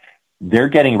 accelerating. They're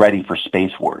getting ready for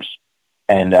space wars.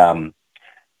 And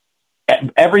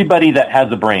everybody that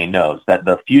has a brain knows that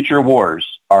the future wars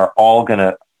are all going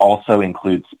to also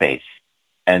include space.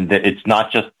 And that it's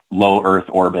not just low Earth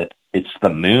orbit, it's the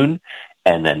moon,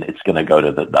 and then it's going to go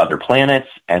to the other planets.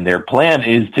 And their plan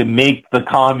is to make the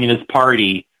Communist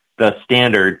Party the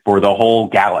standard for the whole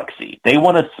galaxy. They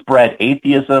want to spread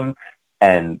atheism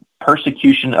and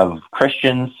persecution of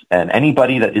Christians and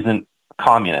anybody that isn't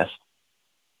communist,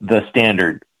 the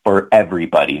standard for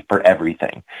everybody, for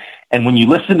everything. And when you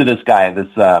listen to this guy,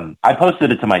 I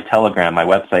posted it to my Telegram. My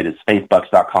website is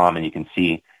faithbucks.com, and you can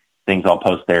see things I'll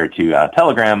post there to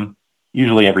Telegram,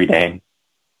 usually every day.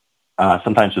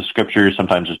 Sometimes just scriptures,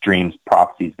 sometimes just dreams,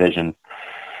 prophecies, visions,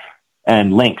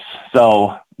 and links.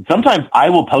 So sometimes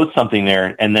I will post something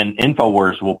there, and then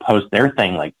InfoWars will post their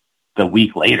thing like the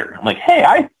week later. I'm like, hey,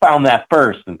 I found that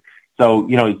first. And so,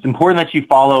 it's important that you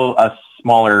follow us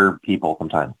smaller people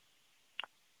sometimes.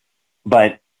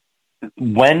 But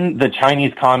when the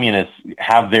Chinese communists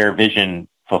have their vision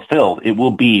fulfilled, it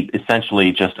will be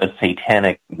essentially just a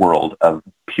satanic world of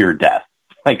pure death.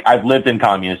 Like, I've lived in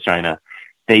communist China.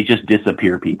 They just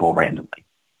disappear people randomly.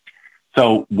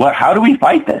 So how do we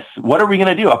fight this? What are we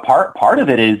going to do? A part of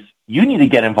it is you need to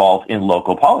get involved in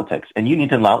local politics, and you need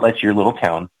to not let your little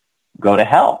town go to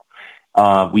hell.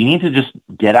 We need to just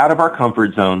get out of our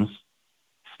comfort zones,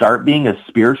 start being a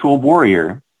spiritual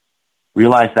warrior,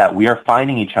 realize that we are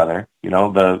finding each other,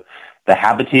 the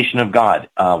habitation of God.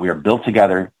 We are built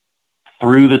together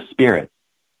through the Spirit.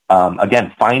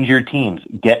 Again, find your teams,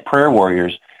 get prayer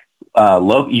warriors.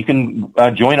 You can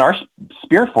join our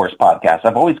Spirit Force podcast.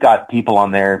 I've always got people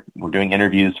on there. We're doing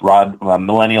interviews. Rod,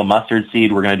 Millennial Mustard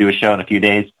Seed, we're going to do a show in a few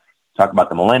days, talk about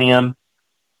the millennium.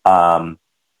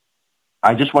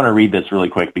 I just want to read this really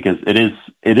quick because it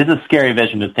is a scary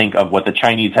vision to think of what the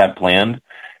Chinese have planned.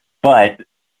 But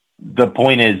the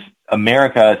point is,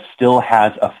 America still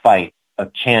has a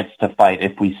chance to fight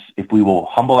if we will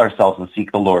humble ourselves and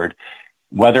seek the Lord.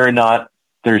 Whether or not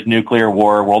there's nuclear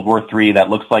war, World War III,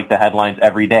 that looks like the headlines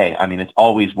every day. I mean, it's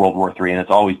always World War III and it's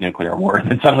always nuclear war,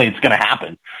 and suddenly it's going to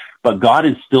happen. But God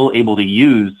is still able to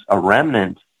use a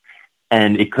remnant,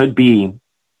 and it could be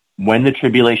when the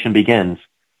tribulation begins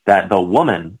that the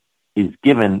woman is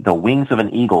given the wings of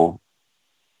an eagle.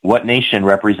 What nation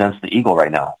represents the eagle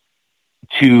right now?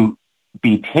 To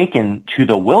be taken to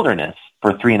the wilderness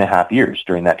for 3.5 years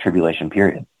during that tribulation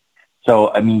period.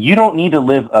 So, I mean, you don't need to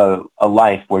live a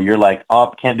life where you're like,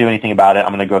 oh, can't do anything about it. I'm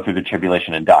going to go through the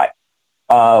tribulation and die.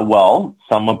 Well,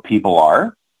 some people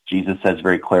are. Jesus says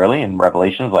very clearly in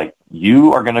Revelations, like,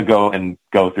 you are going to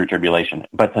go through tribulation.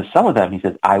 But to some of them, he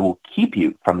says, I will keep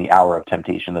you from the hour of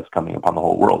temptation that's coming upon the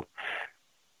whole world.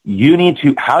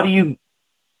 How do you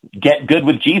get good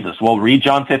with Jesus? Well, read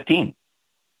John 15.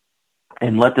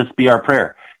 And let this be our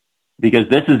prayer. Because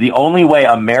this is the only way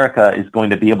America is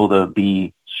going to be able to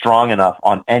be strong enough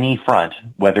on any front,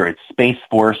 whether it's Space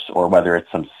Force or whether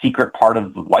it's some secret part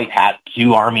of the White Hat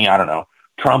Q Army, I don't know.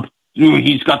 Trump,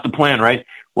 he's got the plan, right?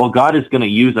 Well, God is going to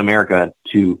use America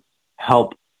to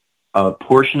help a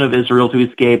portion of Israel to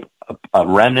escape, a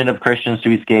remnant of Christians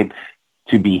to escape,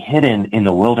 to be hidden in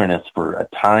the wilderness for a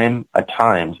times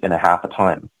and a half a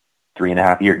time,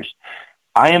 3.5 years.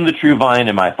 I am the true vine,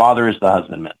 and my Father is the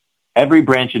husbandman. Every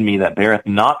branch in me that beareth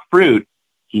not fruit,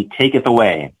 he taketh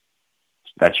away.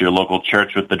 That's your local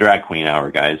church with the drag queen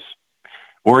hour, guys.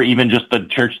 Or even just the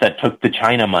church that took the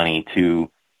China money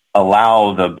to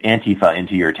allow the Antifa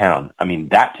into your town. I mean,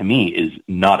 that to me is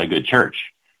not a good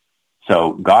church.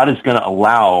 So God is going to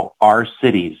allow our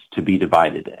cities to be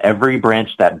divided. Every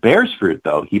branch that bears fruit,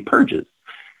 though, he purges,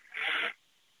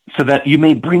 so that you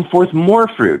may bring forth more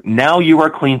fruit. Now you are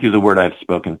clean through the word I have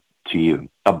spoken to you.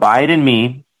 Abide in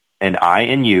me, and I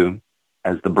in you.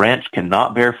 As the branch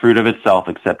cannot bear fruit of itself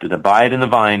except it abide in the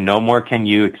vine, no more can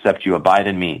you except you abide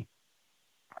in me.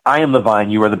 I am the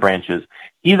vine, you are the branches.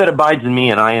 He that abides in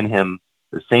me and I in him,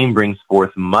 the same brings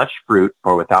forth much fruit,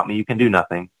 for without me you can do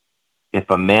nothing. If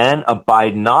a man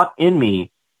abide not in me,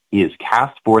 he is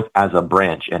cast forth as a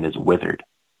branch and is withered.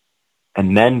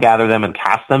 And men gather them and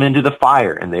cast them into the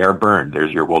fire, and they are burned.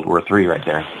 There's your World War III right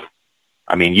there.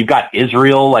 I mean, you've got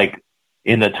Israel like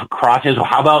in the crotches.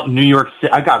 How about New York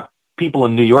City? I got people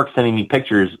in New York sending me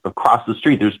pictures across the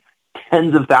street. There's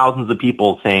tens of thousands of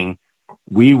people saying,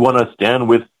 we want to stand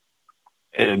with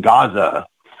Gaza.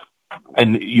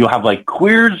 And you'll have like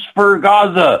queers for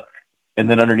Gaza. And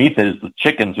then underneath it is the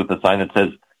chickens with a sign that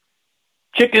says,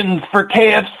 chickens for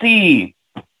KFC.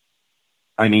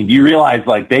 I mean, do you realize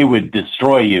like they would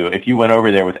destroy you if you went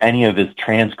over there with any of this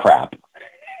trans crap?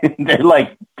 They're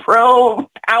like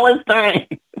pro-Palestine.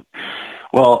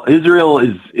 Well, Israel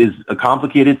is a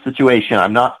complicated situation.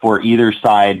 I'm not for either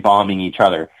side bombing each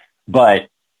other. But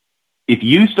if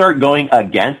you start going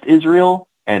against Israel,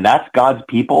 and that's God's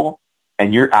people,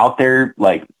 and you're out there,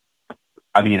 like,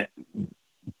 I mean,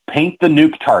 paint the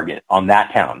nuke target on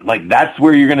that town. Like, that's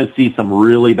where you're going to see some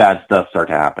really bad stuff start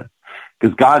to happen.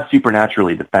 Because God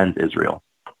supernaturally defends Israel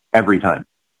every time,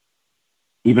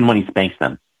 even when he spanks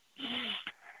them.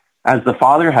 As the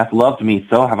Father hath loved me,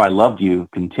 so have I loved you.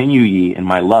 Continue ye in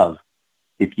my love.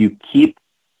 If you keep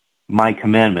my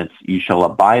commandments, you shall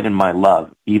abide in my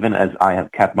love, even as I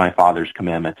have kept my Father's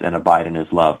commandments and abide in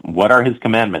his love. What are his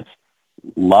commandments?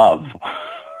 Love.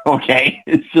 Okay?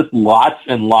 It's just lots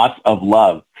and lots of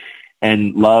love.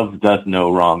 And love does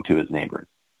no wrong to his neighbor.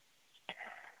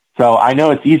 So I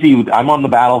know it's easy. I'm on the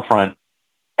battlefront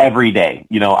every day.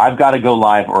 I've got to go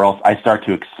live or else I start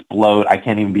to explode. I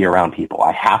can't even be around people.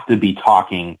 I have to be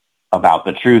talking about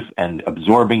the truth and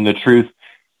absorbing the truth.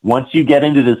 Once you get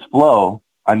into this flow,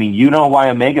 why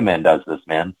Omegaman does this,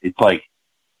 man. It's like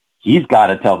he's got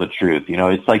to tell the truth.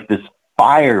 It's like this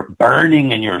fire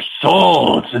burning in your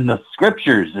soul. It's in the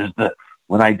scriptures.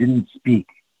 When I didn't speak,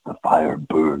 the fire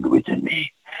burned within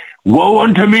me. Woe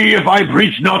unto me if I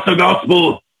preach not the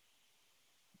gospel.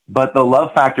 But the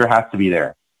love factor has to be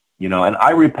there, and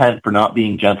I repent for not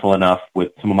being gentle enough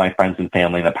with some of my friends and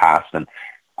family in the past. And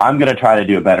I'm going to try to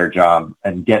do a better job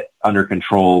and get under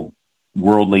control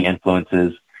worldly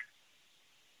influences.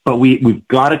 But we've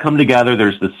got to come together.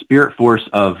 There's the spirit force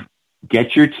of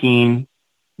get your team.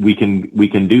 We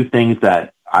can do things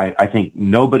that I think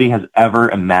nobody has ever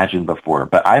imagined before.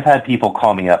 But I've had people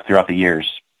call me up throughout the years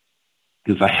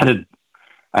because I had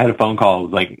a phone call. It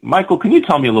was like, Michael, can you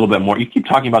tell me a little bit more? You keep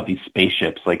talking about these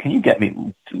spaceships. Like, can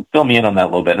you fill me in on that a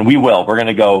little bit? And we will. We're going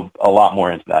to go a lot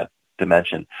more into that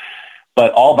dimension.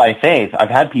 But all by faith, I've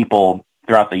had people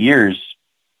throughout the years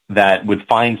that would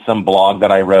find some blog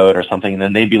that I wrote or something, and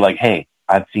then they'd be like, hey,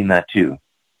 I've seen that too.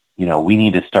 We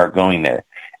need to start going there.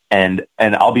 And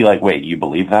I'll be like, wait, you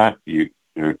believe that?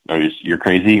 You're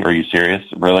crazy? Are you serious?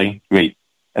 Really? Wait.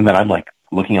 And then I'm like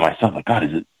looking at myself like, God,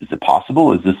 is it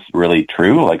possible? Is this really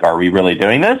true? Like, are we really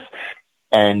doing this?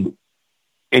 And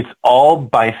it's all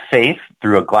by faith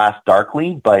through a glass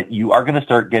darkly, but you are going to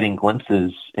start getting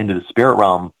glimpses into the spirit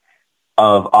realm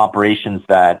of operations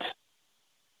that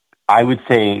I would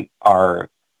say are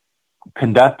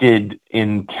conducted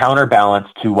in counterbalance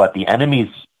to what the enemy's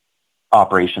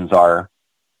operations are.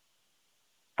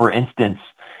 For instance,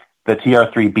 the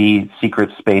TR-3B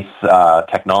secret space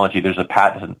technology, there's a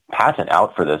patent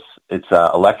out for this. It's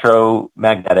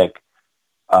electromagnetic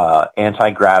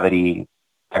anti-gravity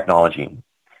technology.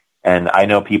 And I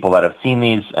know people that have seen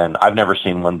these, and I've never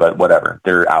seen one, but whatever.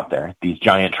 They're out there. These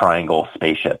giant triangle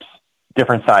spaceships,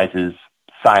 different sizes,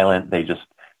 silent.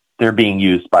 They're being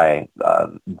used by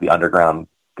the underground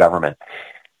government.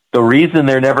 The reason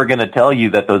they're never going to tell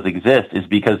you that those exist is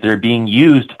because they're being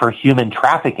used for human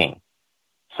trafficking.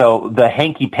 So the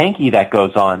hanky-panky that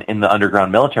goes on in the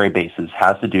underground military bases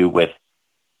has to do with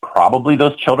probably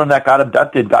those children that got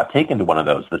abducted, got taken to one of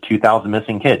those, the 2,000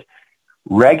 missing kids.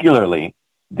 Regularly,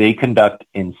 they conduct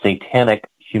in satanic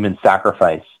human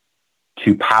sacrifice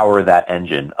to power that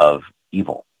engine of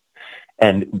evil.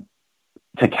 And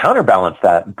to counterbalance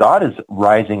that, God is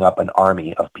rising up an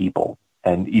army of people.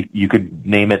 And you could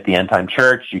name it the end time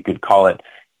church. You could call it,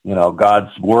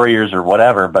 God's warriors or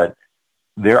whatever. But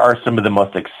there are some of the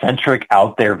most eccentric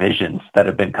out there visions that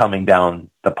have been coming down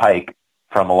the pike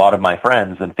from a lot of my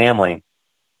friends and family,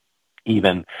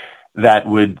 even, that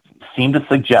would seem to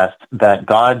suggest that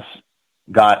God's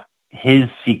got his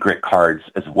secret cards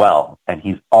as well, and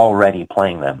he's already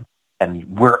playing them.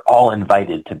 And we're all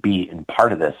invited to be in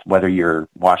part of this, whether you're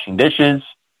washing dishes,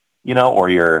 or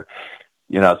you're,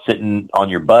 sitting on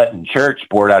your butt in church,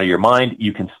 bored out of your mind.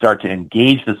 You can start to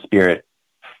engage the Spirit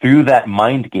through that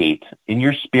mind gate in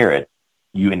your spirit.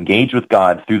 You engage with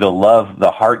God through the love,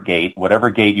 the heart gate, whatever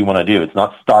gate you want to do. It's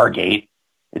not Stargate.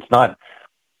 It's not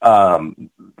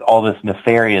all this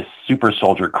nefarious super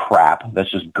soldier crap.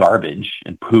 That's just garbage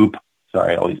and poop.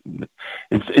 Sorry,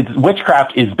 it's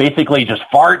witchcraft is basically just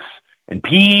farts and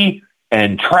pee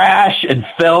and trash and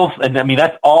filth. And I mean,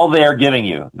 that's all they're giving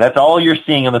you. That's all you're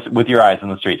seeing with your eyes in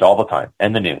the streets all the time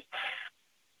and the news.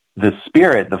 The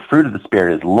Spirit, the fruit of the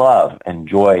Spirit is love and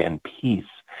joy and peace.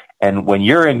 And when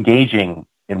you're engaging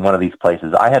in one of these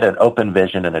places, I had an open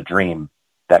vision and a dream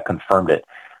that confirmed it,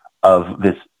 of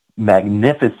this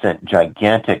magnificent,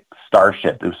 gigantic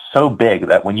starship. It was so big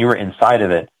that when you were inside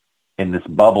of it, in this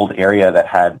bubbled area that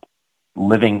had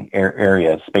living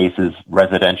area, spaces,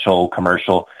 residential,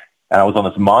 commercial, and I was on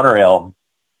this monorail,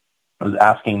 I was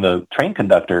asking the train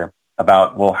conductor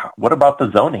about, well, what about the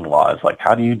zoning laws? Like,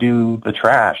 how do you do the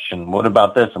trash? And what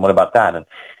about this? And what about that?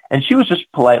 And she was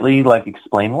just politely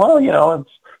explaining, well,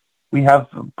 we have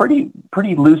a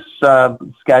pretty loose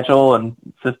schedule and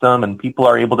system, and people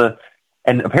are able to.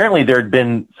 And apparently there had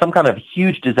been some kind of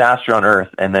huge disaster on Earth,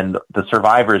 and then the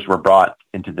survivors were brought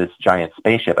into this giant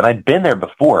spaceship. And I'd been there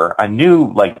before. I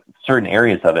knew certain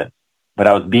areas of it, but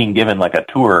I was being given a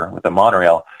tour with a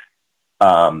monorail.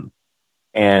 And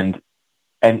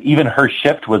even her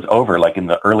shift was over in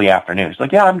the early afternoon. She's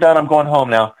like, yeah, I'm done. I'm going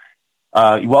home now.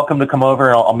 You're welcome to come over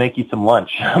and I'll make you some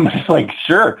lunch. I'm just like,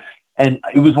 sure. And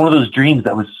it was one of those dreams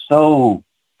that was so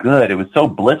good. It was so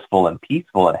blissful and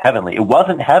peaceful and heavenly. It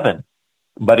wasn't heaven,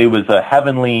 but it was a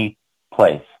heavenly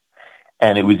place.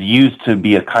 And it was used to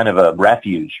be a kind of a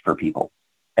refuge for people.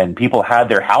 And people had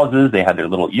their houses. They had their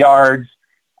little yards.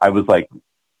 I was like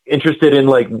interested in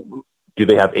like, do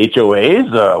they have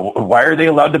HOAs? Why are they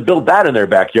allowed to build that in their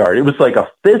backyard? It was like a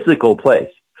physical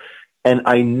place. And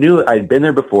I knew I'd been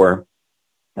there before,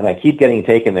 and I keep getting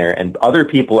taken there, and other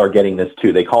people are getting this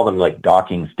too. They call them like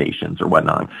docking stations or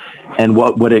whatnot. And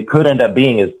what it could end up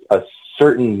being is a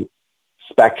certain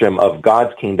spectrum of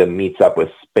God's kingdom meets up with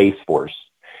Space Force,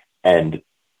 and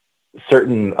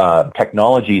certain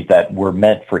technologies that were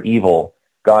meant for evil,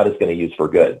 God is going to use for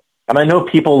good. And I know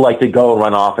people like to go and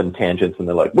run off in tangents, and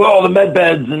they're like, well, the med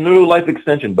beds and new life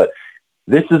extension. But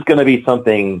this is going to be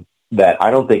something that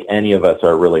I don't think any of us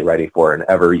are really ready for and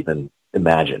ever even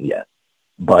imagined yet.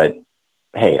 But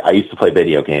hey, I used to play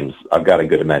video games. I've got a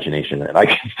good imagination, and I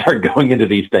can start going into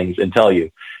these things and tell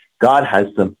you, God has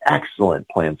some excellent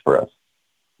plans for us.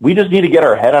 We just need to get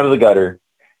our head out of the gutter,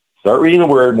 start reading the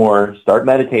Word more, start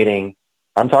meditating.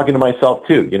 I'm talking to myself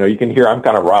too. You know, you can hear I'm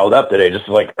kind of riled up today, just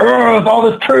like, with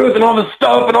all this truth and all this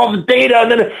stuff and all this data.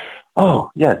 And then, oh,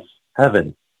 yes,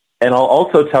 heaven. And I'll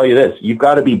also tell you this, you've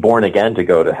got to be born again to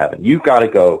go to heaven. You've got to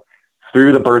go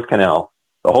through the birth canal.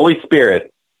 The Holy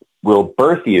Spirit will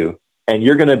birth you, and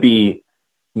you're going to be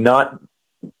not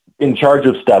in charge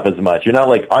of stuff as much. You're not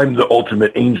like, I'm the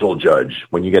ultimate angel judge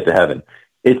when you get to heaven.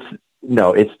 It's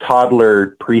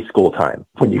toddler preschool time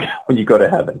when you go to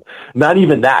heaven. Not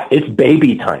even that. It's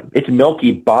baby time. It's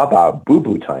milky baba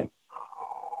boo-boo time.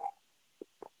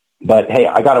 But hey,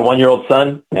 I got a 1-year-old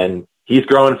son, and he's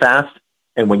growing fast.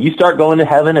 And when you start going to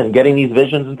heaven and getting these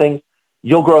visions and things,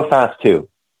 you'll grow fast too.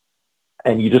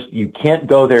 And you can't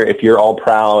go there if you're all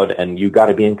proud and you got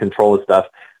to be in control of stuff.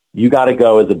 You got to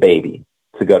go as a baby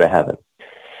to go to heaven.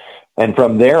 And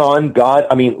from there on, God,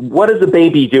 I mean, what does a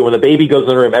baby do when the baby goes in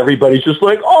the room? Everybody's just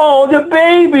like, oh, the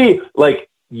baby. Like,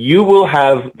 you will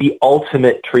have the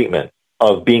ultimate treatment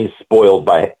of being spoiled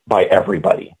by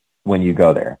everybody when you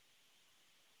go there.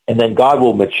 And then God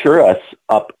will mature us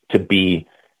up to be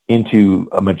into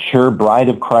a mature bride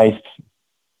of Christ,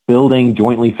 building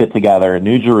jointly fit together,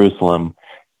 New Jerusalem.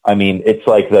 I mean, it's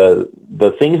like the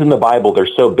things in the Bible, they're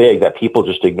so big that people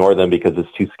just ignore them because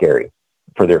it's too scary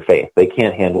for their faith. They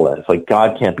can't handle it. It's like,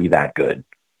 God can't be that good.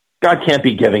 God can't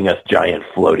be giving us giant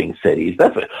floating cities.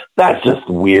 That's just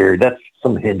weird. That's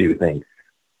some Hindu thing.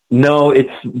 No,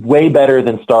 it's way better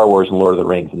than Star Wars and Lord of the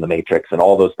Rings and The Matrix and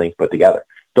all those things put together.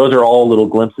 Those are all little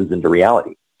glimpses into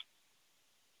reality.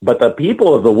 But the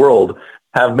people of the world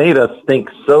have made us think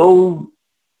so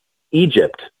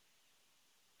Egypt,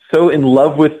 so in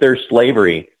love with their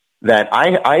slavery, that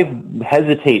I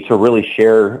hesitate to really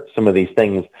share some of these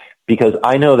things, because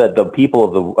I know that the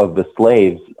people of the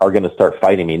slaves are going to start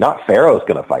fighting me. Not Pharaoh's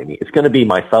going to fight me. It's going to be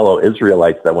my fellow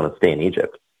Israelites that want to stay in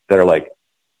Egypt that are like,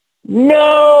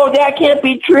 no, that can't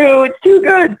be true. It's too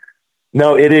good.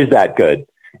 No, it is that good.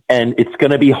 And it's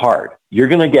going to be hard. You're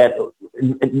going to get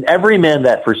every man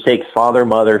that forsakes father,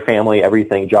 mother, family,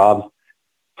 everything, jobs,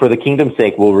 for the kingdom's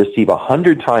sake will receive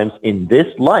 100 times in this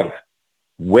life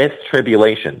with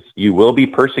tribulations. You will be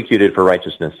persecuted for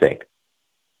righteousness' sake,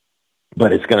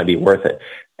 but it's going to be worth it.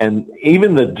 And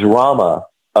even the drama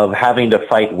of having to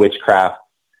fight witchcraft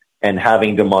and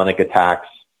having demonic attacks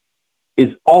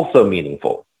is also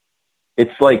meaningful.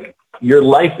 It's like your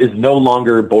life is no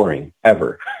longer boring,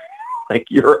 ever. Like,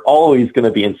 you're always going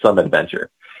to be in some adventure.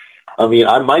 I mean,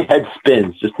 my head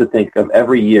spins just to think of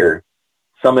every year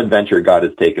some adventure God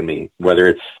has taken me, whether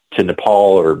it's to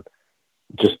Nepal or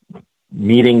just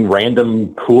meeting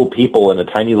random cool people in a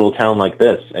tiny little town like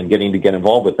this and getting to get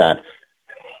involved with that.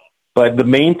 But the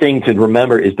main thing to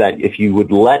remember is that if you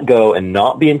would let go and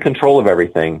not be in control of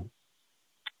everything,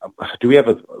 do we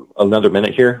have another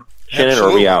minute here, Shannon, or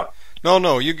are we out?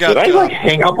 No, you got... Did I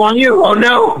hang up on you? Oh,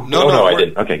 no. No, I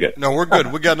didn't. Okay, good. No, we're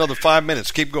good. We got another 5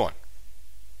 minutes. Keep going.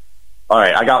 All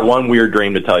right, I got one weird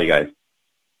dream to tell you guys.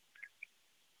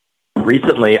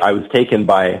 Recently, I was taken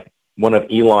by one of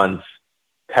Elon's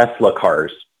Tesla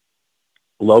cars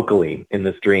locally in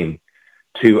this dream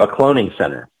to a cloning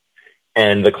center.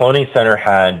 And the cloning center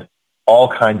had all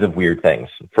kinds of weird things.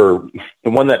 For the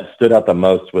one that stood out the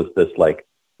most was this like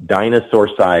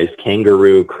dinosaur-sized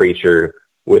kangaroo creature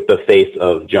with the face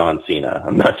of John Cena.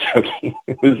 I'm not joking.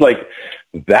 It was like,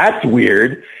 that's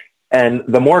weird. And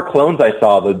the more clones I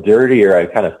saw, the dirtier I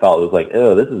kind of felt. It was like,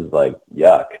 oh, this is like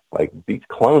yuck. Like, these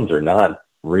clones are not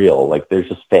real. Like, they're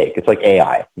just fake. It's like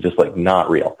AI, just like not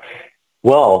real.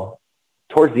 Well,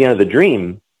 towards the end of the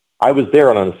dream, I was there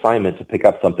on an assignment to pick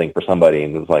up something for somebody,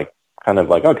 and it was like, kind of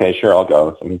like, okay, sure, I'll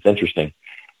go. I mean, it's interesting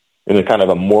in a kind of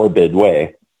a morbid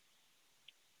way.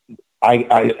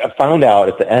 I found out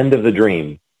at the end of the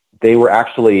dream, they were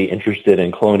actually interested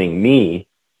in cloning me,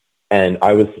 and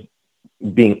I was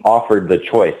being offered the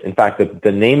choice. In fact,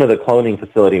 the name of the cloning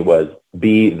facility was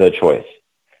Be the Choice.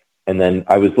 And then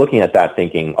I was looking at that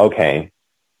thinking, okay,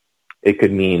 it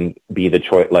could mean be the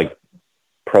choice, like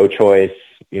pro-choice,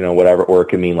 whatever, or it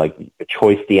could mean like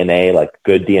choice DNA, like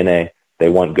good DNA. They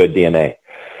want good DNA.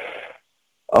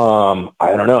 I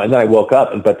don't know. And then I woke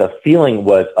up, but the feeling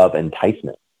was of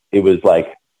enticement. It was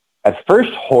like, at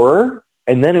first horror,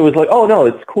 and then it was like, oh no,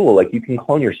 it's cool. Like you can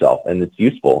clone yourself and it's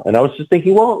useful. And I was just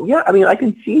thinking, well, yeah, I mean, I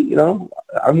can see,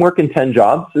 I'm working 10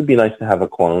 jobs. It'd be nice to have a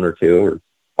clone or 2 or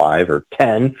 5 or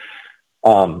 10.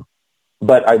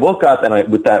 But I woke up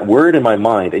and with that word in my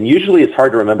mind, and usually it's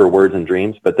hard to remember words in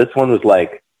dreams, but this one was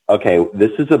like, okay,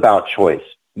 this is about choice.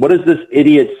 What does this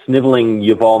idiot sniveling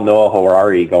Yuval Noah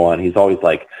Harari go on? He's always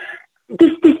like,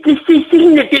 this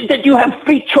thing that you have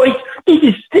free choice,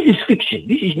 this is fiction.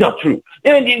 This is not true.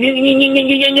 Like,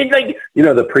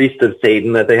 the priest of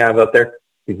Satan that they have up there.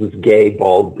 He's this gay,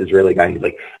 bald Israeli guy. He's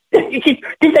like, this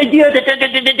idea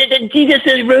that Jesus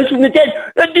rose from the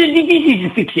dead, this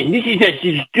is fiction. This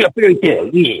is a fairy tale.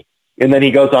 Yeah. And then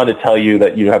he goes on to tell you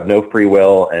that you have no free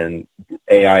will and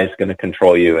AI is going to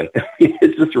control you. And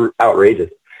it's just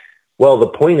outrageous. Well, the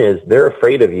point is they're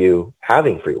afraid of you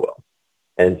having free will.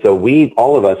 And so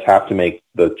all of us have to make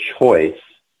the choice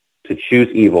to choose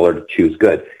evil or to choose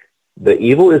good. The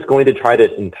evil is going to try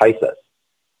to entice us.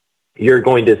 You're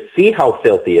going to see how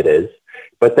filthy it is,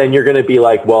 but then you're going to be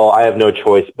like, well, I have no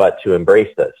choice but to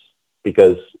embrace this,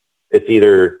 because it's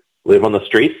either live on the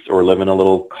streets or live in a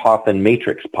little coffin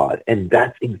matrix pod. And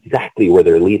that's exactly where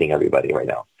they're leading everybody right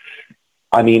now.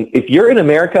 I mean, if you're in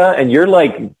America and you're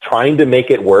like trying to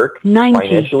make it work 90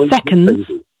 financially, seconds.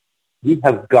 You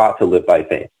have got to live by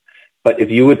faith. But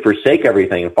if you would forsake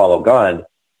everything and follow God,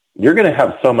 you're going to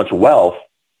have so much wealth,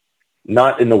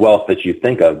 not in the wealth that you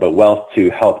think of, but wealth to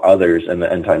help others in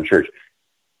the end time church.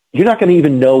 You're not going to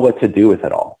even know what to do with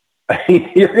it all.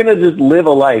 You're going to just live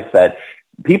a life that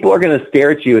people are going to stare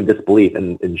at you in disbelief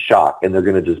and in shock, and they're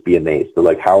going to just be amazed. They're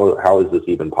like, how is this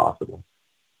even possible?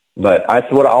 But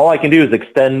all I can do is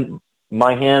extend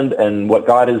my hand and what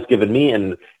God has given me,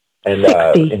 and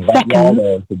invite you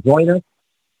all to join us.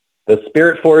 The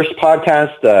Spirit Force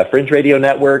podcast, Fringe Radio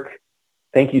Network.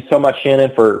 Thank you so much,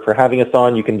 Shannon, for having us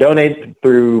on. You can donate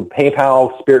through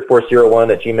PayPal,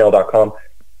 spiritforce01@gmail.com,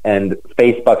 and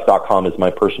facebucks.com is my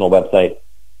personal website.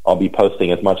 I'll be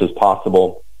posting as much as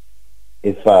possible.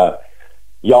 If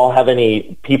y'all have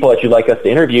any people that you'd like us to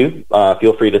interview,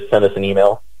 feel free to send us an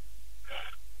email.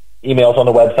 Emails on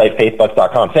the website,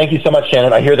 facebucks.com. Thank you so much,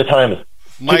 Shannon. I hear the time is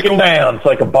ticking down. It's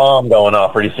like a bomb going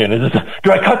off pretty soon.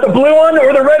 Do I cut the blue one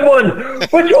or the red one?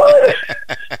 Which one?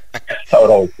 That's how it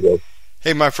always feels.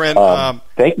 Hey, my friend.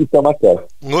 Thank you so much, though.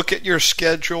 Look at your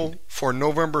schedule for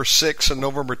November 6th and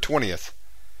November 20th.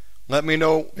 Let me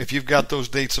know if you've got those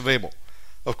dates available.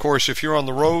 Of course, if you're on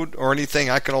the road or anything,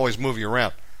 I can always move you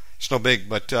around. It's no big,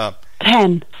 but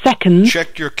 10 seconds.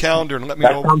 Check your calendar and let me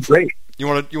know. That sounds great. You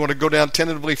want to go down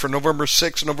tentatively for November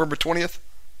 6th and November 20th?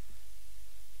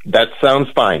 That sounds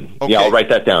fine. Okay. Yeah, I'll write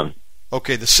that down.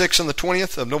 Okay, the 6th and the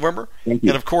 20th of November. Thank you.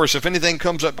 And of course, if anything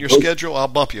comes up your schedule, I'll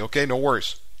bump you. Okay, no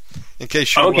worries. In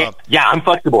case you. Okay. Yeah, I'm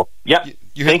flexible. Yep.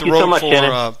 You hit the road so much,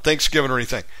 for Thanksgiving or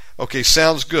anything. Okay,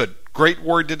 sounds good. Great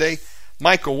word today,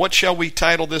 Michael. What shall we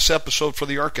title this episode for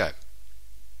the archive?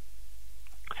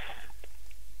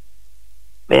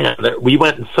 Man, we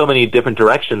went in so many different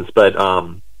directions, but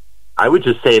I would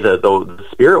just say that the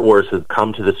spirit wars have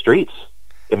come to the streets.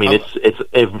 I mean,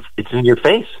 it's in your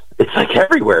face. It's like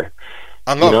everywhere.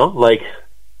 I love it.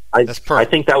 That's perfect. I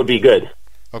think that would be good.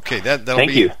 Okay, that'll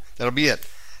Thank you. That'll be it.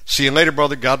 See you later,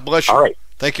 brother. God bless you. All right.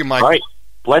 Thank you, Michael. All right.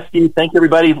 Bless you. Thank you,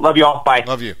 everybody. Love you all. Bye.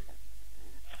 Love you.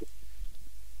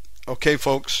 Okay,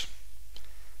 folks.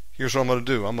 Here's what I'm going to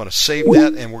do. I'm going to save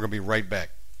that, and we're going to be right back.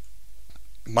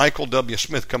 Michael W.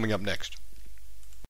 Smith coming up next.